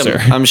sound like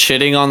I'm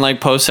shitting on like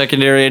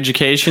post-secondary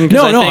education.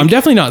 No, I'm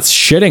definitely not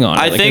shitting on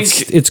it. I like,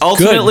 think it's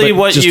ultimately good, but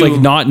what just like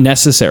not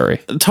necessary.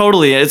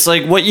 Totally. It's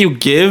like what you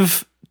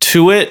give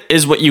to it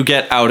is what you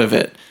get out of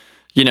it.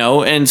 you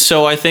know? And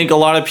so I think a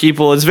lot of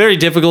people, it's very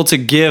difficult to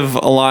give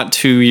a lot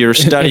to your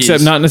studies.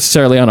 Except not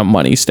necessarily on a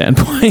money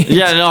standpoint.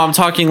 Yeah, no, I'm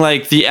talking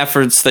like the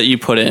efforts that you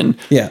put in.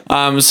 Yeah.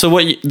 So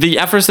the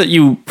efforts that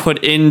you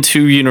put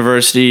into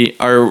university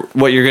are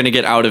what you're going to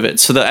get out of it.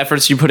 So the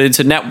efforts you put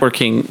into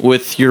networking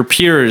with your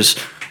peers,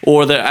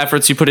 or the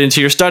efforts you put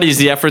into your studies,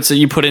 the efforts that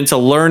you put into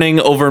learning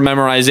over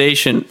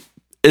memorization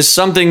is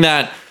something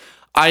that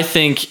I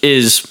think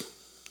is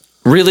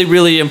really,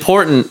 really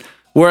important.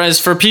 Whereas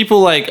for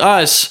people like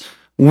us,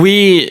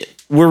 we're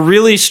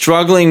really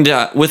struggling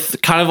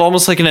with kind of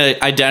almost like an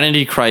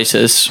identity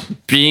crisis,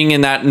 being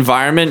in that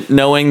environment,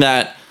 knowing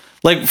that,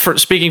 like, for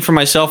speaking for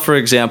myself, for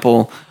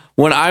example,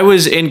 when I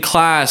was in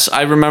class,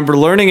 I remember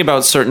learning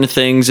about certain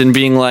things and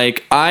being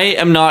like, I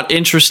am not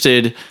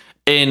interested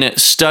in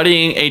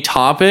studying a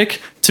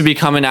topic to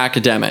become an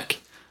academic.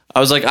 I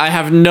was like, I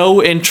have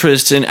no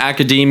interest in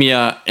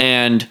academia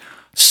and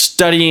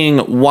studying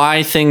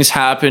why things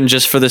happen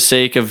just for the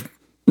sake of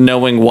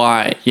knowing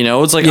why, you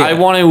know. It's like, I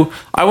want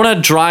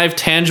to drive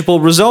tangible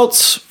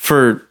results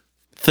for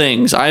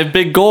things. I have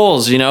big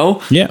goals, you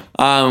know. Yeah.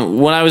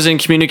 When I was in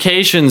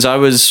communications, I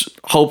was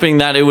hoping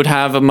that it would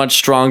have a much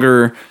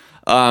stronger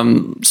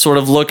sort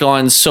of look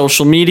on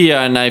social media,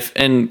 and I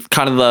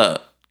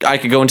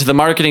could go into the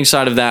marketing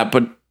side of that,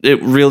 but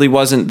it really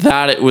wasn't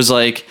that. It was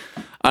like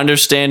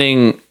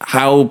understanding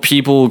how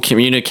people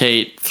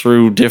communicate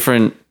through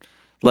different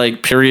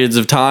like periods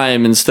of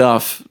time and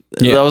stuff.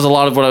 Yeah. That was a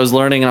lot of what I was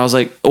learning. And I was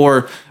like,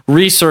 or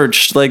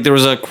research, like there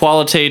was a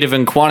qualitative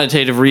and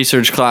quantitative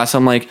research class.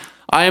 I'm like,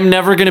 I am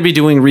never going to be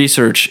doing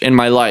research in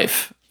my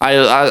life.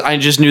 I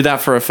just knew that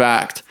for a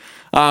fact.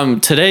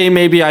 Today,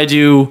 maybe I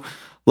do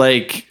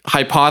like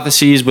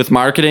hypotheses with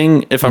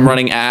marketing if I'm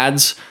running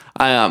ads,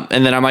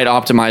 and then I might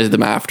optimize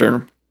them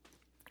after.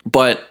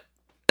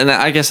 And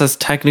I guess that's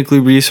technically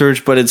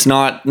research, but it's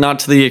not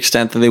to the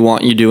extent that they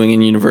want you doing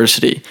in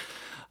university.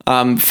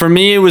 For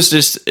me, it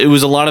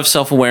was a lot of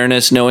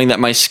self-awareness, knowing that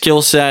my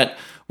skill set,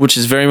 which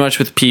is very much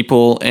with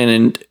people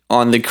and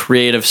on the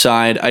creative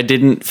side, I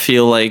didn't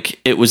feel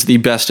like it was the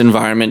best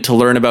environment to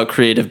learn about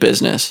creative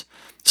business,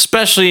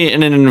 especially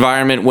in an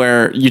environment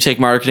where you take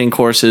marketing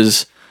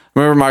courses. I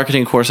remember a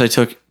marketing course I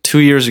took 2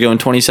 years ago in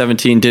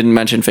 2017 didn't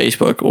mention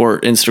Facebook or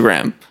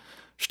Instagram,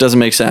 which doesn't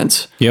make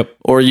sense. Yep.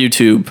 Or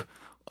YouTube.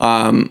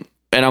 And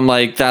I'm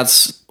like,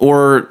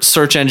 or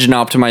search engine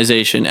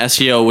optimization,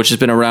 SEO, which has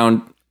been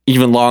around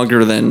even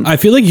longer than I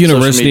feel like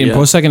university and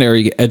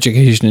post-secondary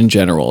education in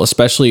general,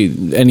 especially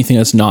anything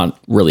that's not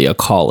really a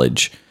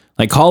college.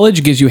 Like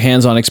college gives you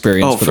hands-on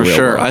experience. Oh, for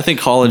sure. I think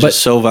college is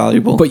so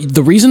valuable. But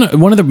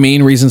one of the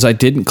main reasons I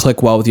didn't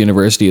click well with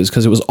university is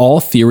because it was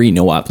all theory,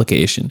 no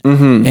application.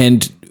 Mm-hmm.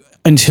 And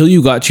until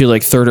you got to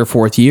like third or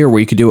fourth year where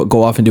you could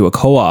go off and do a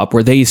co-op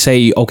where they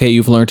say, okay,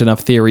 you've learned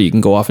enough theory, you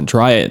can go off and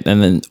try it.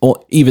 And then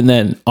even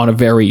then on a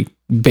very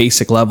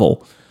basic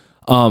level,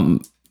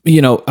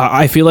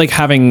 I feel like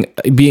having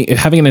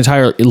an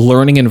entire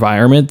learning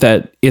environment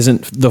that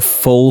isn't the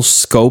full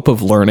scope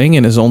of learning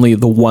and is only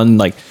the one,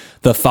 like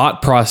the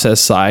thought process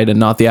side and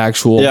not the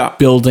actual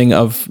building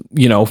of,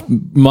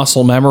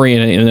 muscle memory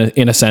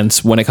in a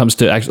sense when it comes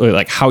to actually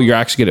like how you're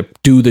actually going to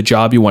do the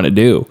job you want to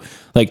do.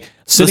 Like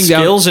sitting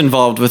down, skills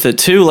involved with it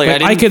too.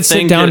 Like I could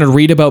sit down and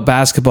read about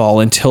basketball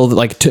until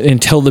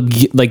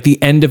the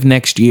end of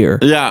next year.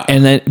 Yeah,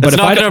 and then but it's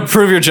not going to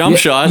improve your jump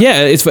shot.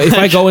 Yeah, if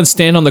I go and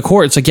stand on the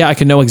court, it's like I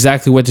can know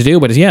exactly what to do.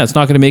 But it's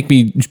not going to make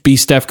me be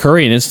Steph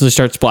Curry and instantly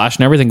start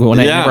splashing everything when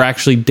I never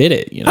actually did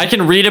it. I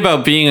can read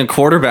about being a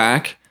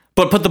quarterback,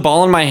 but put the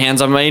ball in my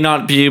hands, I may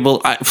not be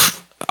able.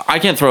 I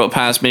can't throw it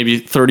past maybe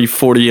 30,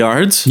 40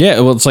 yards. Yeah,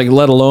 well, it's like,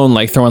 let alone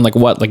like throwing like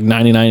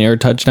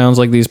 99-yard touchdowns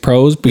like these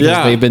pros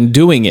because they've been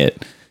doing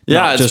it.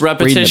 Yeah, it's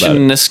repetition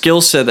and a skill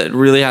set that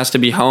really has to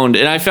be honed.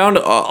 And I found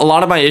a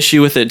lot of my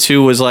issue with it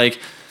too was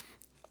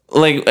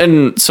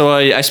and so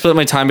I split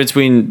my time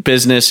between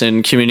business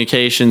and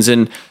communications.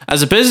 And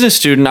as a business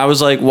student, I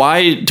was like,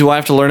 why do I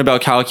have to learn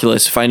about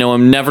calculus if I know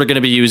I'm never going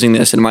to be using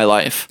this in my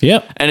life?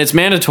 Yeah. And it's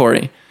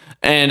mandatory.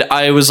 And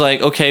I was like,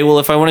 okay, well,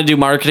 if I want to do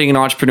marketing and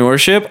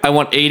entrepreneurship, I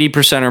want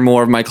 80% or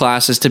more of my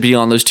classes to be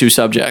on those two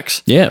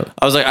subjects. Yeah.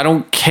 I was like, I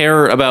don't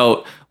care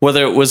about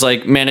whether it was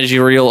like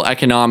managerial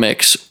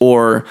economics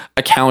or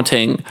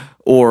accounting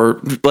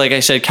or, like I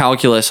said,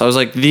 calculus. I was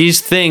like,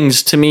 these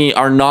things to me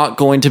are not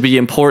going to be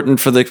important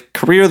for the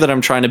career that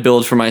I'm trying to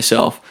build for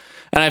myself.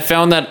 And I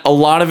found that a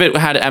lot of it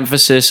had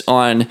emphasis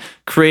on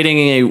creating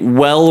a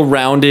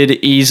well-rounded,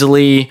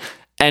 easily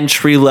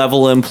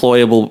entry-level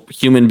employable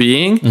human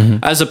being,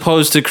 as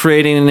opposed to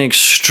creating an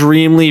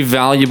extremely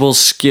valuable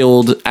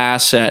skilled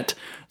asset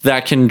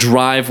that can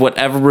drive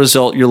whatever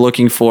result you're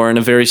looking for in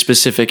a very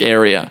specific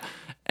area.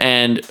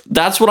 And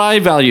that's what I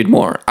valued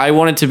more. I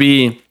wanted to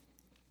be,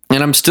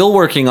 and I'm still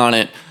working on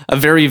it, a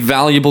very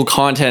valuable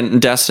content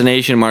and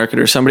destination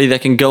marketer, somebody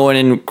that can go in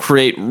and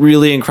create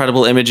really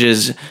incredible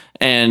images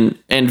and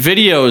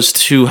videos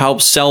to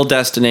help sell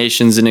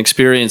destinations and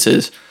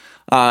experiences.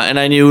 And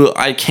I knew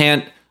I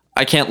can't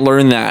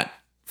learn that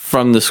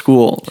from the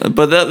school.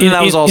 But that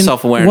was all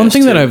self-awareness. One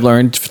thing too. that I've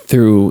learned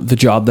through the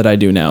job that I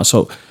do now.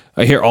 So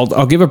here,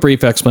 I'll give a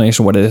brief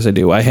explanation of what it is I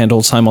do. I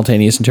handle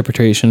simultaneous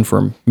interpretation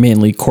for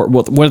mainly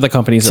one of the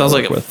companies. Sounds that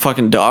I like work a with.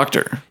 fucking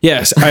doctor.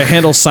 Yes, I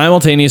handle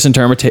simultaneous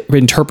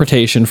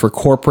interpretation for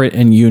corporate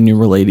and union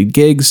related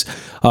gigs.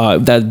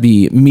 That'd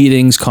be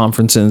meetings,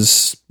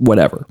 conferences,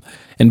 whatever.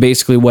 And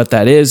basically what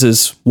that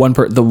is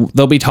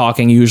they'll be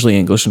talking usually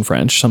English and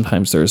French.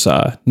 Sometimes there's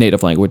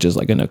native languages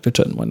like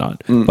Inuktitut and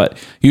whatnot. But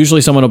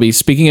usually someone will be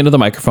speaking into the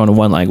microphone in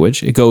one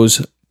language. It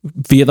goes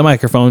via the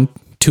microphone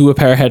to a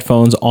pair of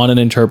headphones on an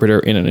interpreter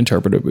in an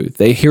interpreter booth.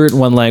 They hear it in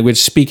one language,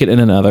 speak it in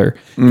another,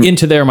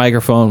 into their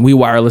microphone. We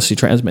wirelessly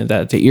transmit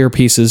that to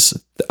earpieces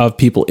of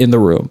people in the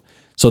room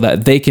so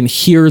that they can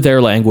hear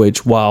their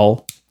language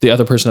while the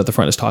other person at the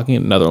front is talking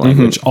in another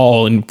language,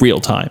 all in real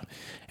time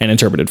and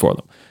interpreted for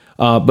them.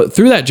 But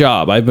through that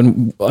job, I've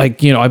been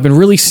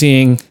really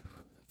seeing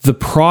the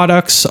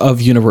products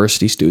of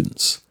university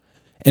students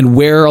and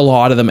where a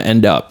lot of them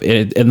end up.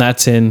 And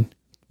that's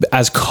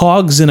as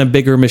cogs in a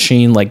bigger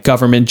machine, like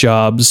government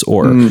jobs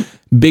or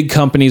big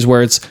companies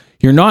where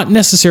you're not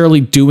necessarily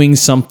doing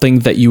something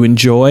that you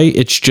enjoy.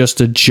 It's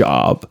just a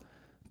job.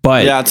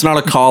 But yeah, it's not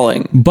a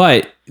calling.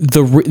 But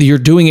you're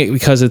doing it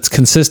because it's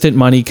consistent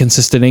money,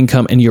 consistent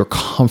income, and you're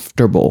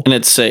comfortable. And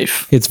it's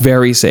safe. It's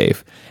very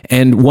safe.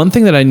 And one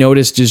thing that I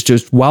noticed is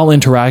just while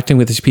interacting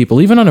with these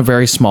people, even on a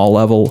very small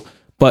level,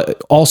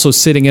 but also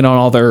sitting in on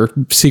all their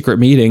secret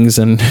meetings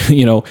and,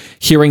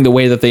 hearing the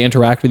way that they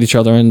interact with each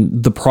other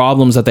and the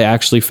problems that they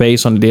actually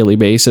face on a daily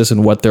basis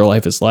and what their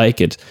life is like.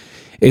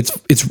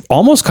 It's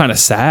almost kind of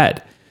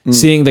sad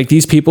seeing like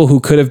these people who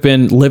could have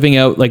been living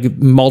out like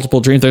multiple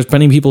dreams. There's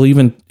many people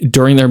even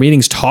during their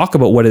meetings talk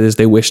about what it is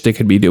they wish they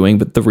could be doing,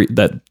 but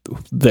that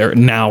they're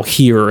now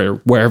here or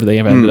wherever they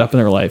have ended up in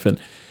their life. And,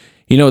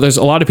 there's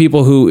a lot of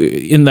people who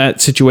in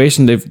that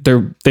situation,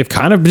 they've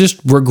kind of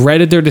just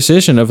regretted their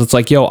decision of it's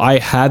like, I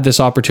had this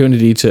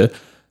opportunity to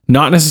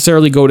not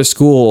necessarily go to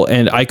school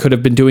and I could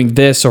have been doing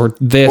this or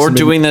this. Or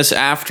doing this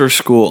after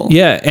school.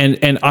 Yeah.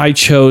 And I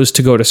chose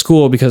to go to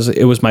school because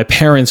it was my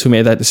parents who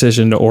made that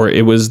decision, or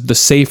it was the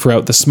safe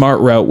route, the smart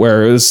route,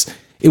 where it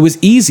was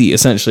easy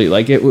essentially.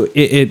 Like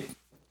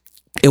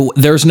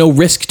there's no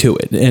risk to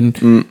it.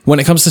 And when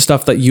it comes to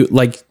stuff that you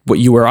like what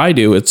you or I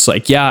do, it's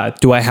like,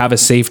 do I have a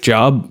safe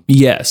job?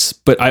 Yes.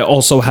 But I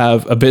also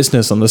have a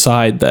business on the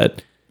side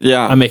that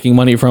I'm making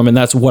money from, and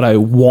that's what I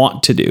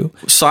want to do.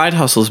 Side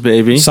hustles,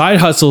 baby. Side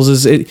hustles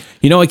is it.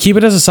 I keep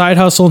it as a side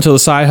hustle until the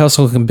side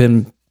hustle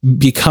can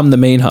become the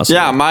main hustle.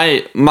 Yeah,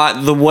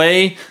 the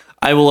way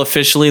I will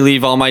officially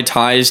leave all my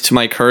ties to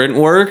my current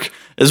work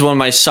is when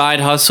my side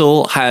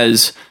hustle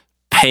has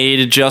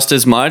paid just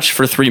as much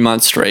for 3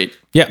 months straight.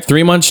 Yeah,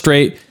 3 months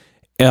straight.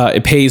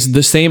 It pays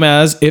the same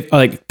as if,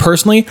 like,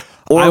 personally,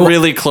 or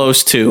really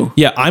close to.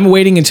 Yeah, I'm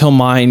waiting until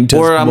mine does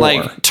or I'm more.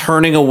 like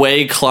turning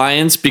away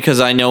clients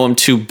because I know I'm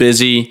too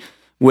busy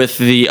with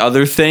the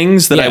other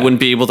things that I wouldn't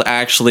be able to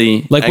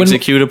actually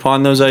execute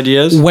upon those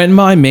ideas. When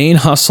my main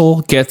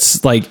hustle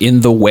gets like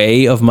in the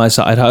way of my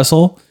side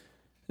hustle,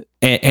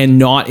 and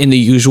not in the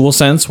usual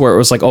sense where it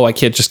was like, I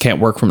just can't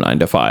work from 9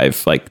 to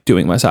 5, like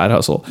doing my side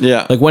hustle.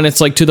 Yeah. Like when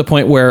it's like to the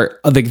point where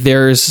like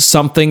there's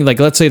something like,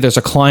 let's say there's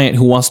a client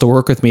who wants to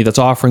work with me that's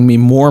offering me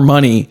more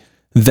money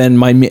than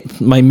my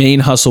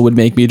main hustle would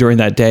make me during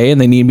that day. And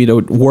they need me to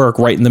work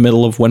right in the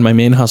middle of when my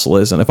main hustle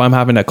is. And if I'm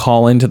having to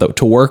call into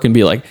to work and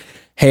be like,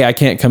 hey, I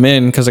can't come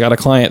in because I got a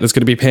client that's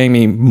going to be paying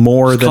me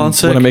more than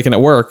what I'm making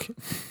at work,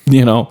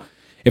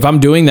 if I'm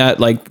doing that,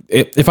 like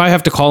if I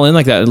have to call in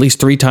like that at least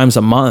 3 times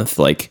a month,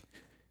 like,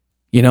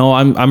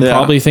 I'm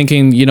probably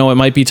thinking, it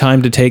might be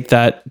time to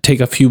take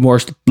a few more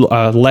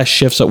less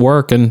shifts at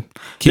work and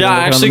keep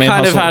I actually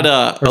kind of had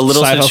a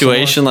little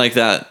situation like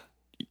that,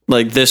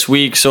 like this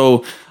week.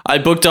 So I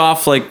booked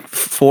off like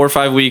 4 or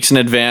 5 weeks in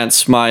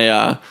advance.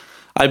 I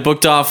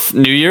booked off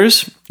New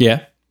Year's.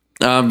 Yeah.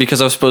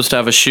 Because I was supposed to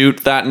have a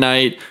shoot that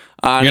night.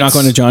 You're not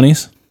going to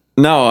Johnny's?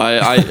 No,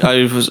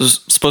 I was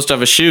supposed to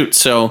have a shoot.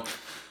 So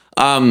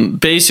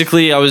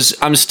basically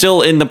I'm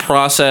still in the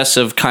process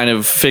of kind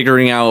of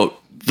figuring out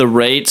the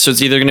rate. So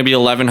it's either going to be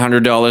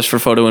 $1,100 for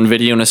photo and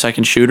video and a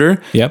second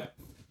shooter. Yep.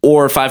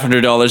 Or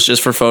 $500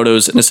 just for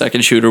photos and a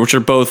second shooter, which are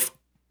both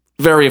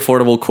very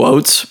affordable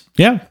quotes.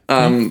 Yeah.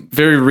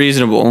 Very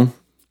reasonable.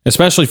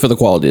 Especially for the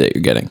quality that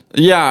you're getting.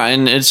 Yeah.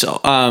 And it's,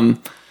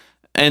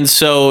 and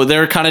so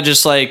they're kind of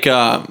just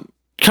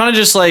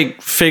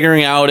like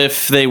figuring out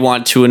if they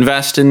want to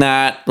invest in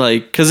that,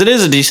 like, cause it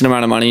is a decent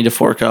amount of money to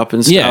fork up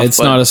and stuff. Yeah. It's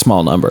not a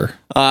small number.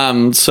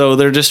 So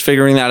they're just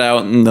figuring that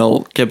out and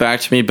they'll get back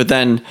to me. But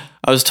then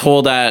I was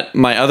told at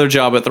my other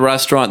job at the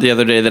restaurant the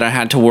other day that I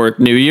had to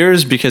work New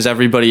Year's because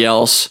everybody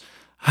else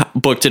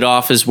booked it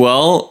off as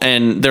well.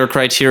 And their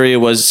criteria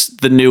was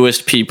the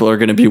newest people are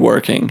going to be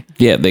working.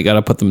 Yeah. They got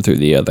to put them through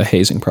the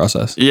hazing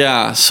process.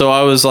 Yeah. So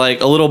I was like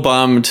a little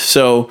bummed.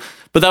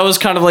 But that was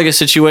kind of like a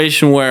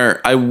situation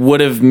where I would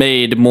have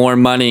made more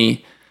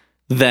money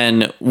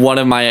than one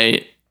of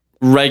my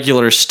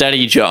regular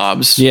steady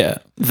jobs. Yeah.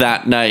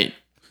 That night,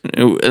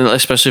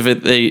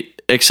 especially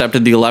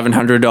accepted the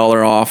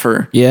 $1,100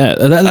 offer. Yeah,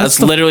 That's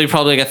literally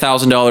probably like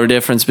 $1,000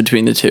 difference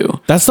between the two.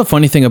 that's the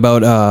funny thing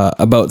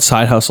about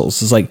side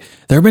hustles is like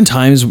there have been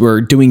times where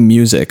doing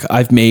music,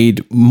 I've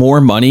made more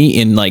money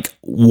in like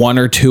 1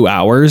 or 2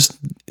 hours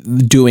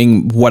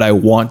doing what I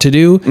want to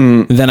do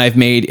than I've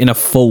made in a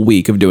full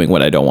week of doing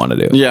what I don't want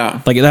to do.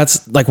 Yeah. Like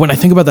that's like when I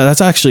think about that,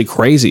 that's actually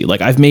crazy. Like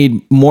I've made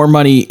more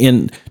money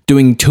in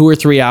doing 2 or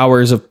 3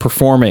 hours of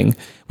performing,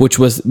 which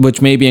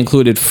maybe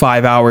included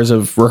 5 hours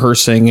of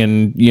rehearsing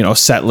and, you know,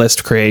 set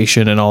list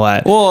creation and all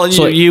that. Well,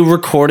 So, you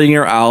recording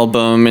your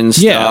album and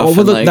stuff. yeah, well,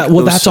 and, like,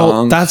 those that's all.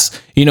 songs.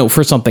 That's, you know,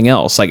 for something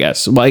else, I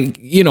guess. Like,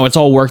 you know, it's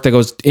all work that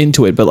goes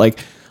into it. But like,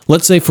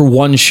 let's say for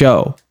one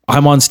show,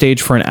 I'm on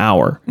stage for an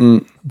hour.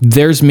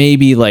 There's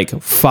maybe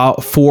like 4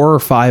 or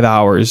 5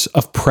 hours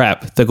of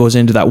prep that goes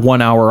into that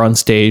 1 hour on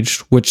stage,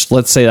 which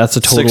let's say that's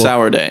a total 6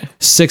 hour day.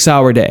 6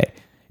 hour day.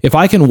 If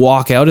I can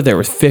walk out of there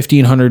with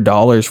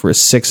 $1,500 for a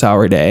 6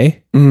 hour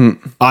day,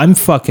 I'm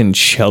fucking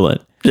chilling.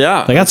 Yeah.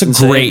 Like that's a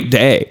insane. great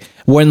day.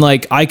 When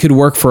like I could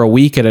work for a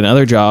week at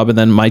another job and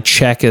then my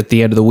check at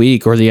the end of the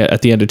week or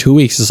at the end of 2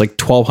 weeks is like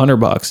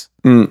 $1,200.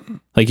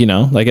 Like, you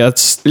know, like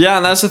that's Yeah,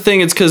 and that's the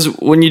thing. It's because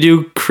when you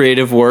do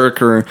creative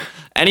work or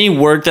any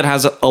work that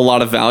has a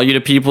lot of value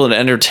to people, it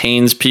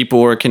entertains people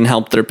or can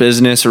help their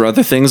business or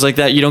other things like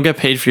that, you don't get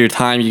paid for your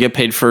time. You get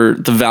paid for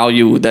the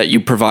value that you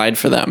provide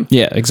for them.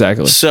 yeah,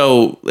 exactly.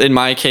 So in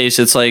my case,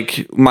 it's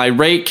like my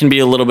rate can be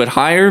a little bit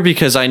higher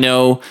because I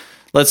know,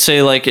 let's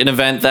say like an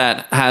event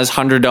that has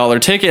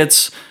 $100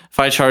 tickets, if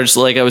I charge,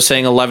 like I was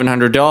saying,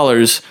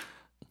 $1,100,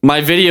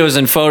 my videos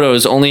and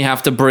photos only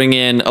have to bring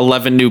in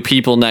 11 new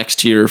people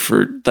next year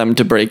for them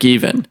to break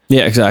even.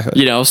 Yeah, exactly.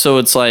 You know, so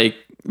it's like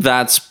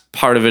that's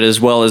part of it as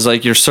well, is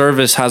like your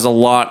service has a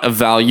lot of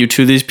value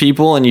to these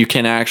people and you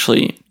can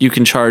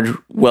charge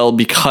well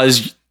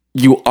because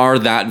you are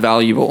that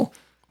valuable.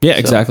 Yeah,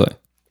 exactly.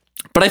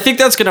 But I think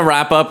that's going to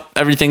wrap up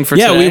everything for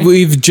Yeah, today.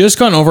 we've just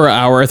gone over an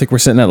hour. I think we're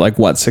sitting at like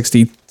what,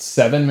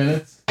 67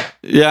 minutes?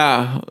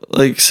 Yeah,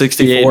 like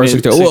 68, Or maybe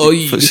 60. Well,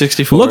 you-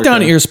 64. Look down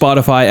okay. at your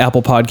Spotify,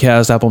 Apple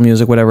Podcast, Apple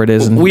Music, whatever it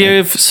is. And We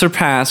have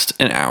surpassed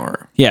an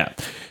hour. yeah.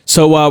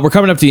 So we're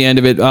coming up to the end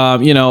of it.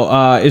 You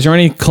know, is there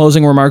any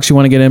closing remarks you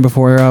want to get in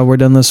before we're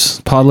done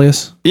this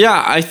Podlius?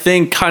 Yeah, I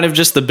think kind of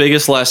just the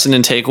biggest lesson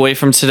and takeaway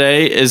from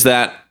today is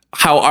that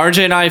how RJ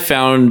and I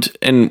found,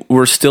 and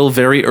we're still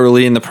very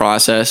early in the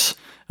process,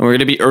 and we're going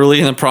to be early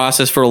in the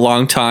process for a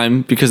long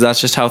time because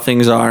that's just how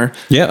things are.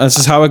 Yeah, that's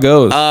just how it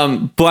goes.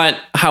 But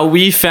how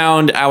we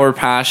found our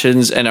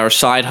passions and our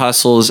side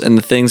hustles and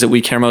the things that we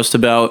care most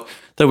about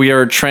that we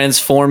are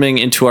transforming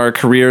into our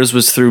careers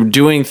was through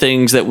doing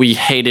things that we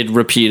hated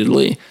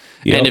repeatedly.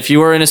 Yep. And if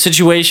you are in a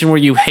situation where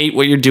you hate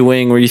what you're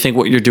doing, where you think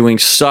what you're doing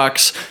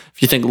sucks,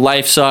 if you think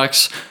life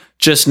sucks,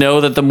 just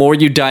know that the more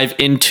you dive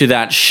into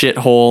that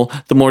shithole,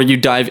 the more you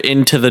dive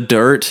into the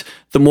dirt,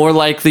 the more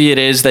likely it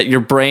is that your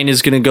brain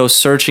is going to go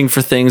searching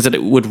for things that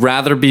it would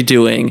rather be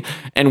doing.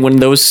 And when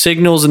those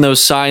signals and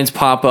those signs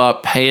pop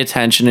up, pay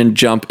attention and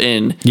jump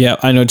in. yeah,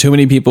 I know too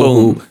many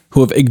people who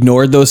have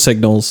ignored those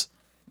signals,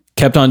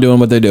 kept on doing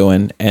what they're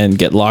doing, and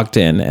get locked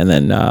in, and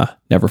then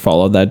never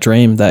followed that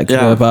dream that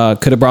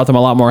could have brought them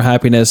a lot more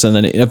happiness, and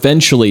then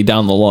eventually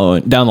down the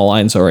line,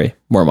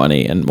 more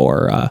money and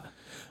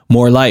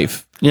more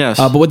life. Yes.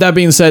 But with that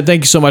being said,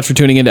 thank you so much for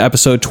tuning into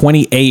episode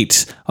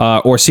 28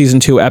 or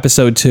season 2,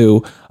 episode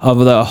 2 of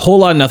the Whole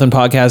Lot of Nothing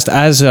podcast.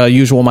 As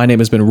usual, my name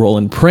has been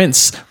Roland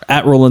Prince,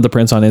 at Roland the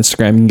Prince on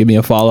Instagram. You can give me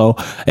a follow.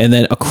 And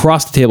then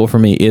across the table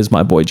from me is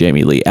my boy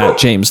Jamie Lee, at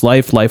James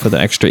Life with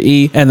an extra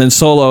E. And then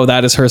Solo,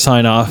 that is her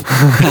sign off.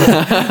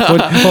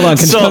 Hold on,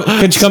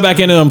 can you come back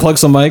in and unplug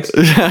some mics?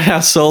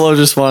 Yeah, Solo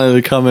just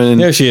wanted to come in. And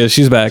There she is.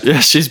 She's back. yeah,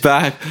 she's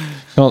back.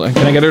 Hold on,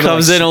 can I get her to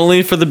Comes in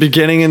only for the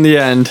beginning and the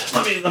end.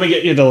 Let me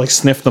get you to like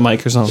sniff the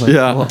mic or something.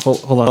 Yeah.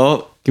 Hold on.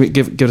 Oh,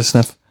 Give it a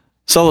sniff.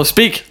 Solo,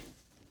 speak.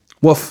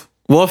 Woof.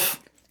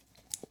 Woof.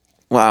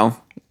 Wow.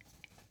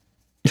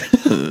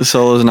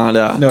 Solo's not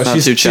No, not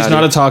she's too chatty.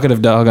 not a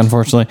talkative dog,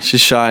 unfortunately.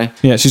 She's shy.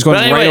 Yeah, she's going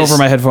But right anyways, over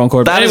my headphone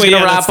cord. That is Anyway,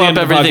 going to that's wrap the up end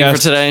of the everything podcast.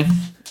 for today.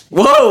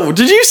 Whoa,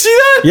 did you see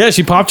that? Yeah,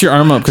 she popped your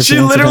arm up because She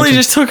literally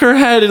just took her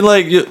head and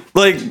like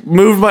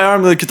moved my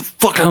arm, like, get the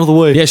fuck out of the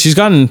way. Yeah, she's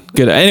gotten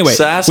good. Anyway,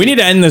 Sassy. we need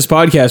to end this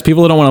podcast.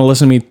 People don't want to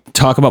listen to me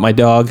talk about my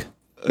dog.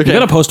 Okay. We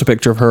gotta post a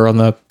picture of her on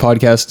the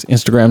podcast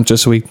Instagram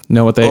just so we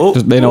know what they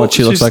know what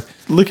she looks like.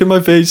 Look at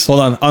my face. Hold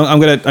on, I'm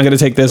gonna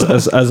take this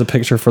as a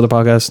picture for the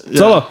podcast.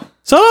 Yeah.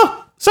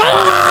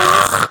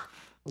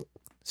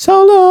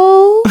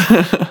 Solo.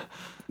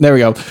 There we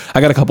go.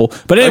 I got a couple.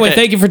 But anyway, Okay.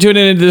 Thank you for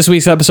tuning into this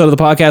week's episode of the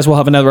podcast. We'll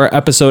have another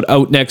episode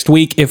out next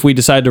week if we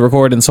decide to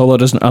record and Solo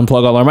doesn't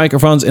unplug all our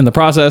microphones in the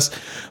process.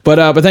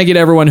 But thank you to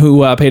everyone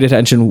who paid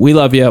attention. We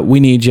love you. We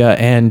need you.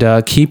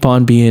 And keep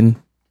on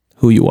being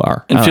who you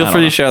are. And feel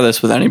free to share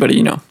this with anybody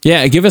you know.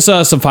 Yeah, give us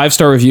some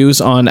 5-star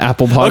reviews on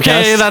Apple Podcasts.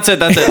 Okay, that's it.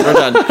 That's it. We're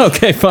done.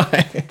 Okay,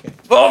 bye.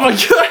 Oh my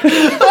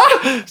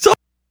God.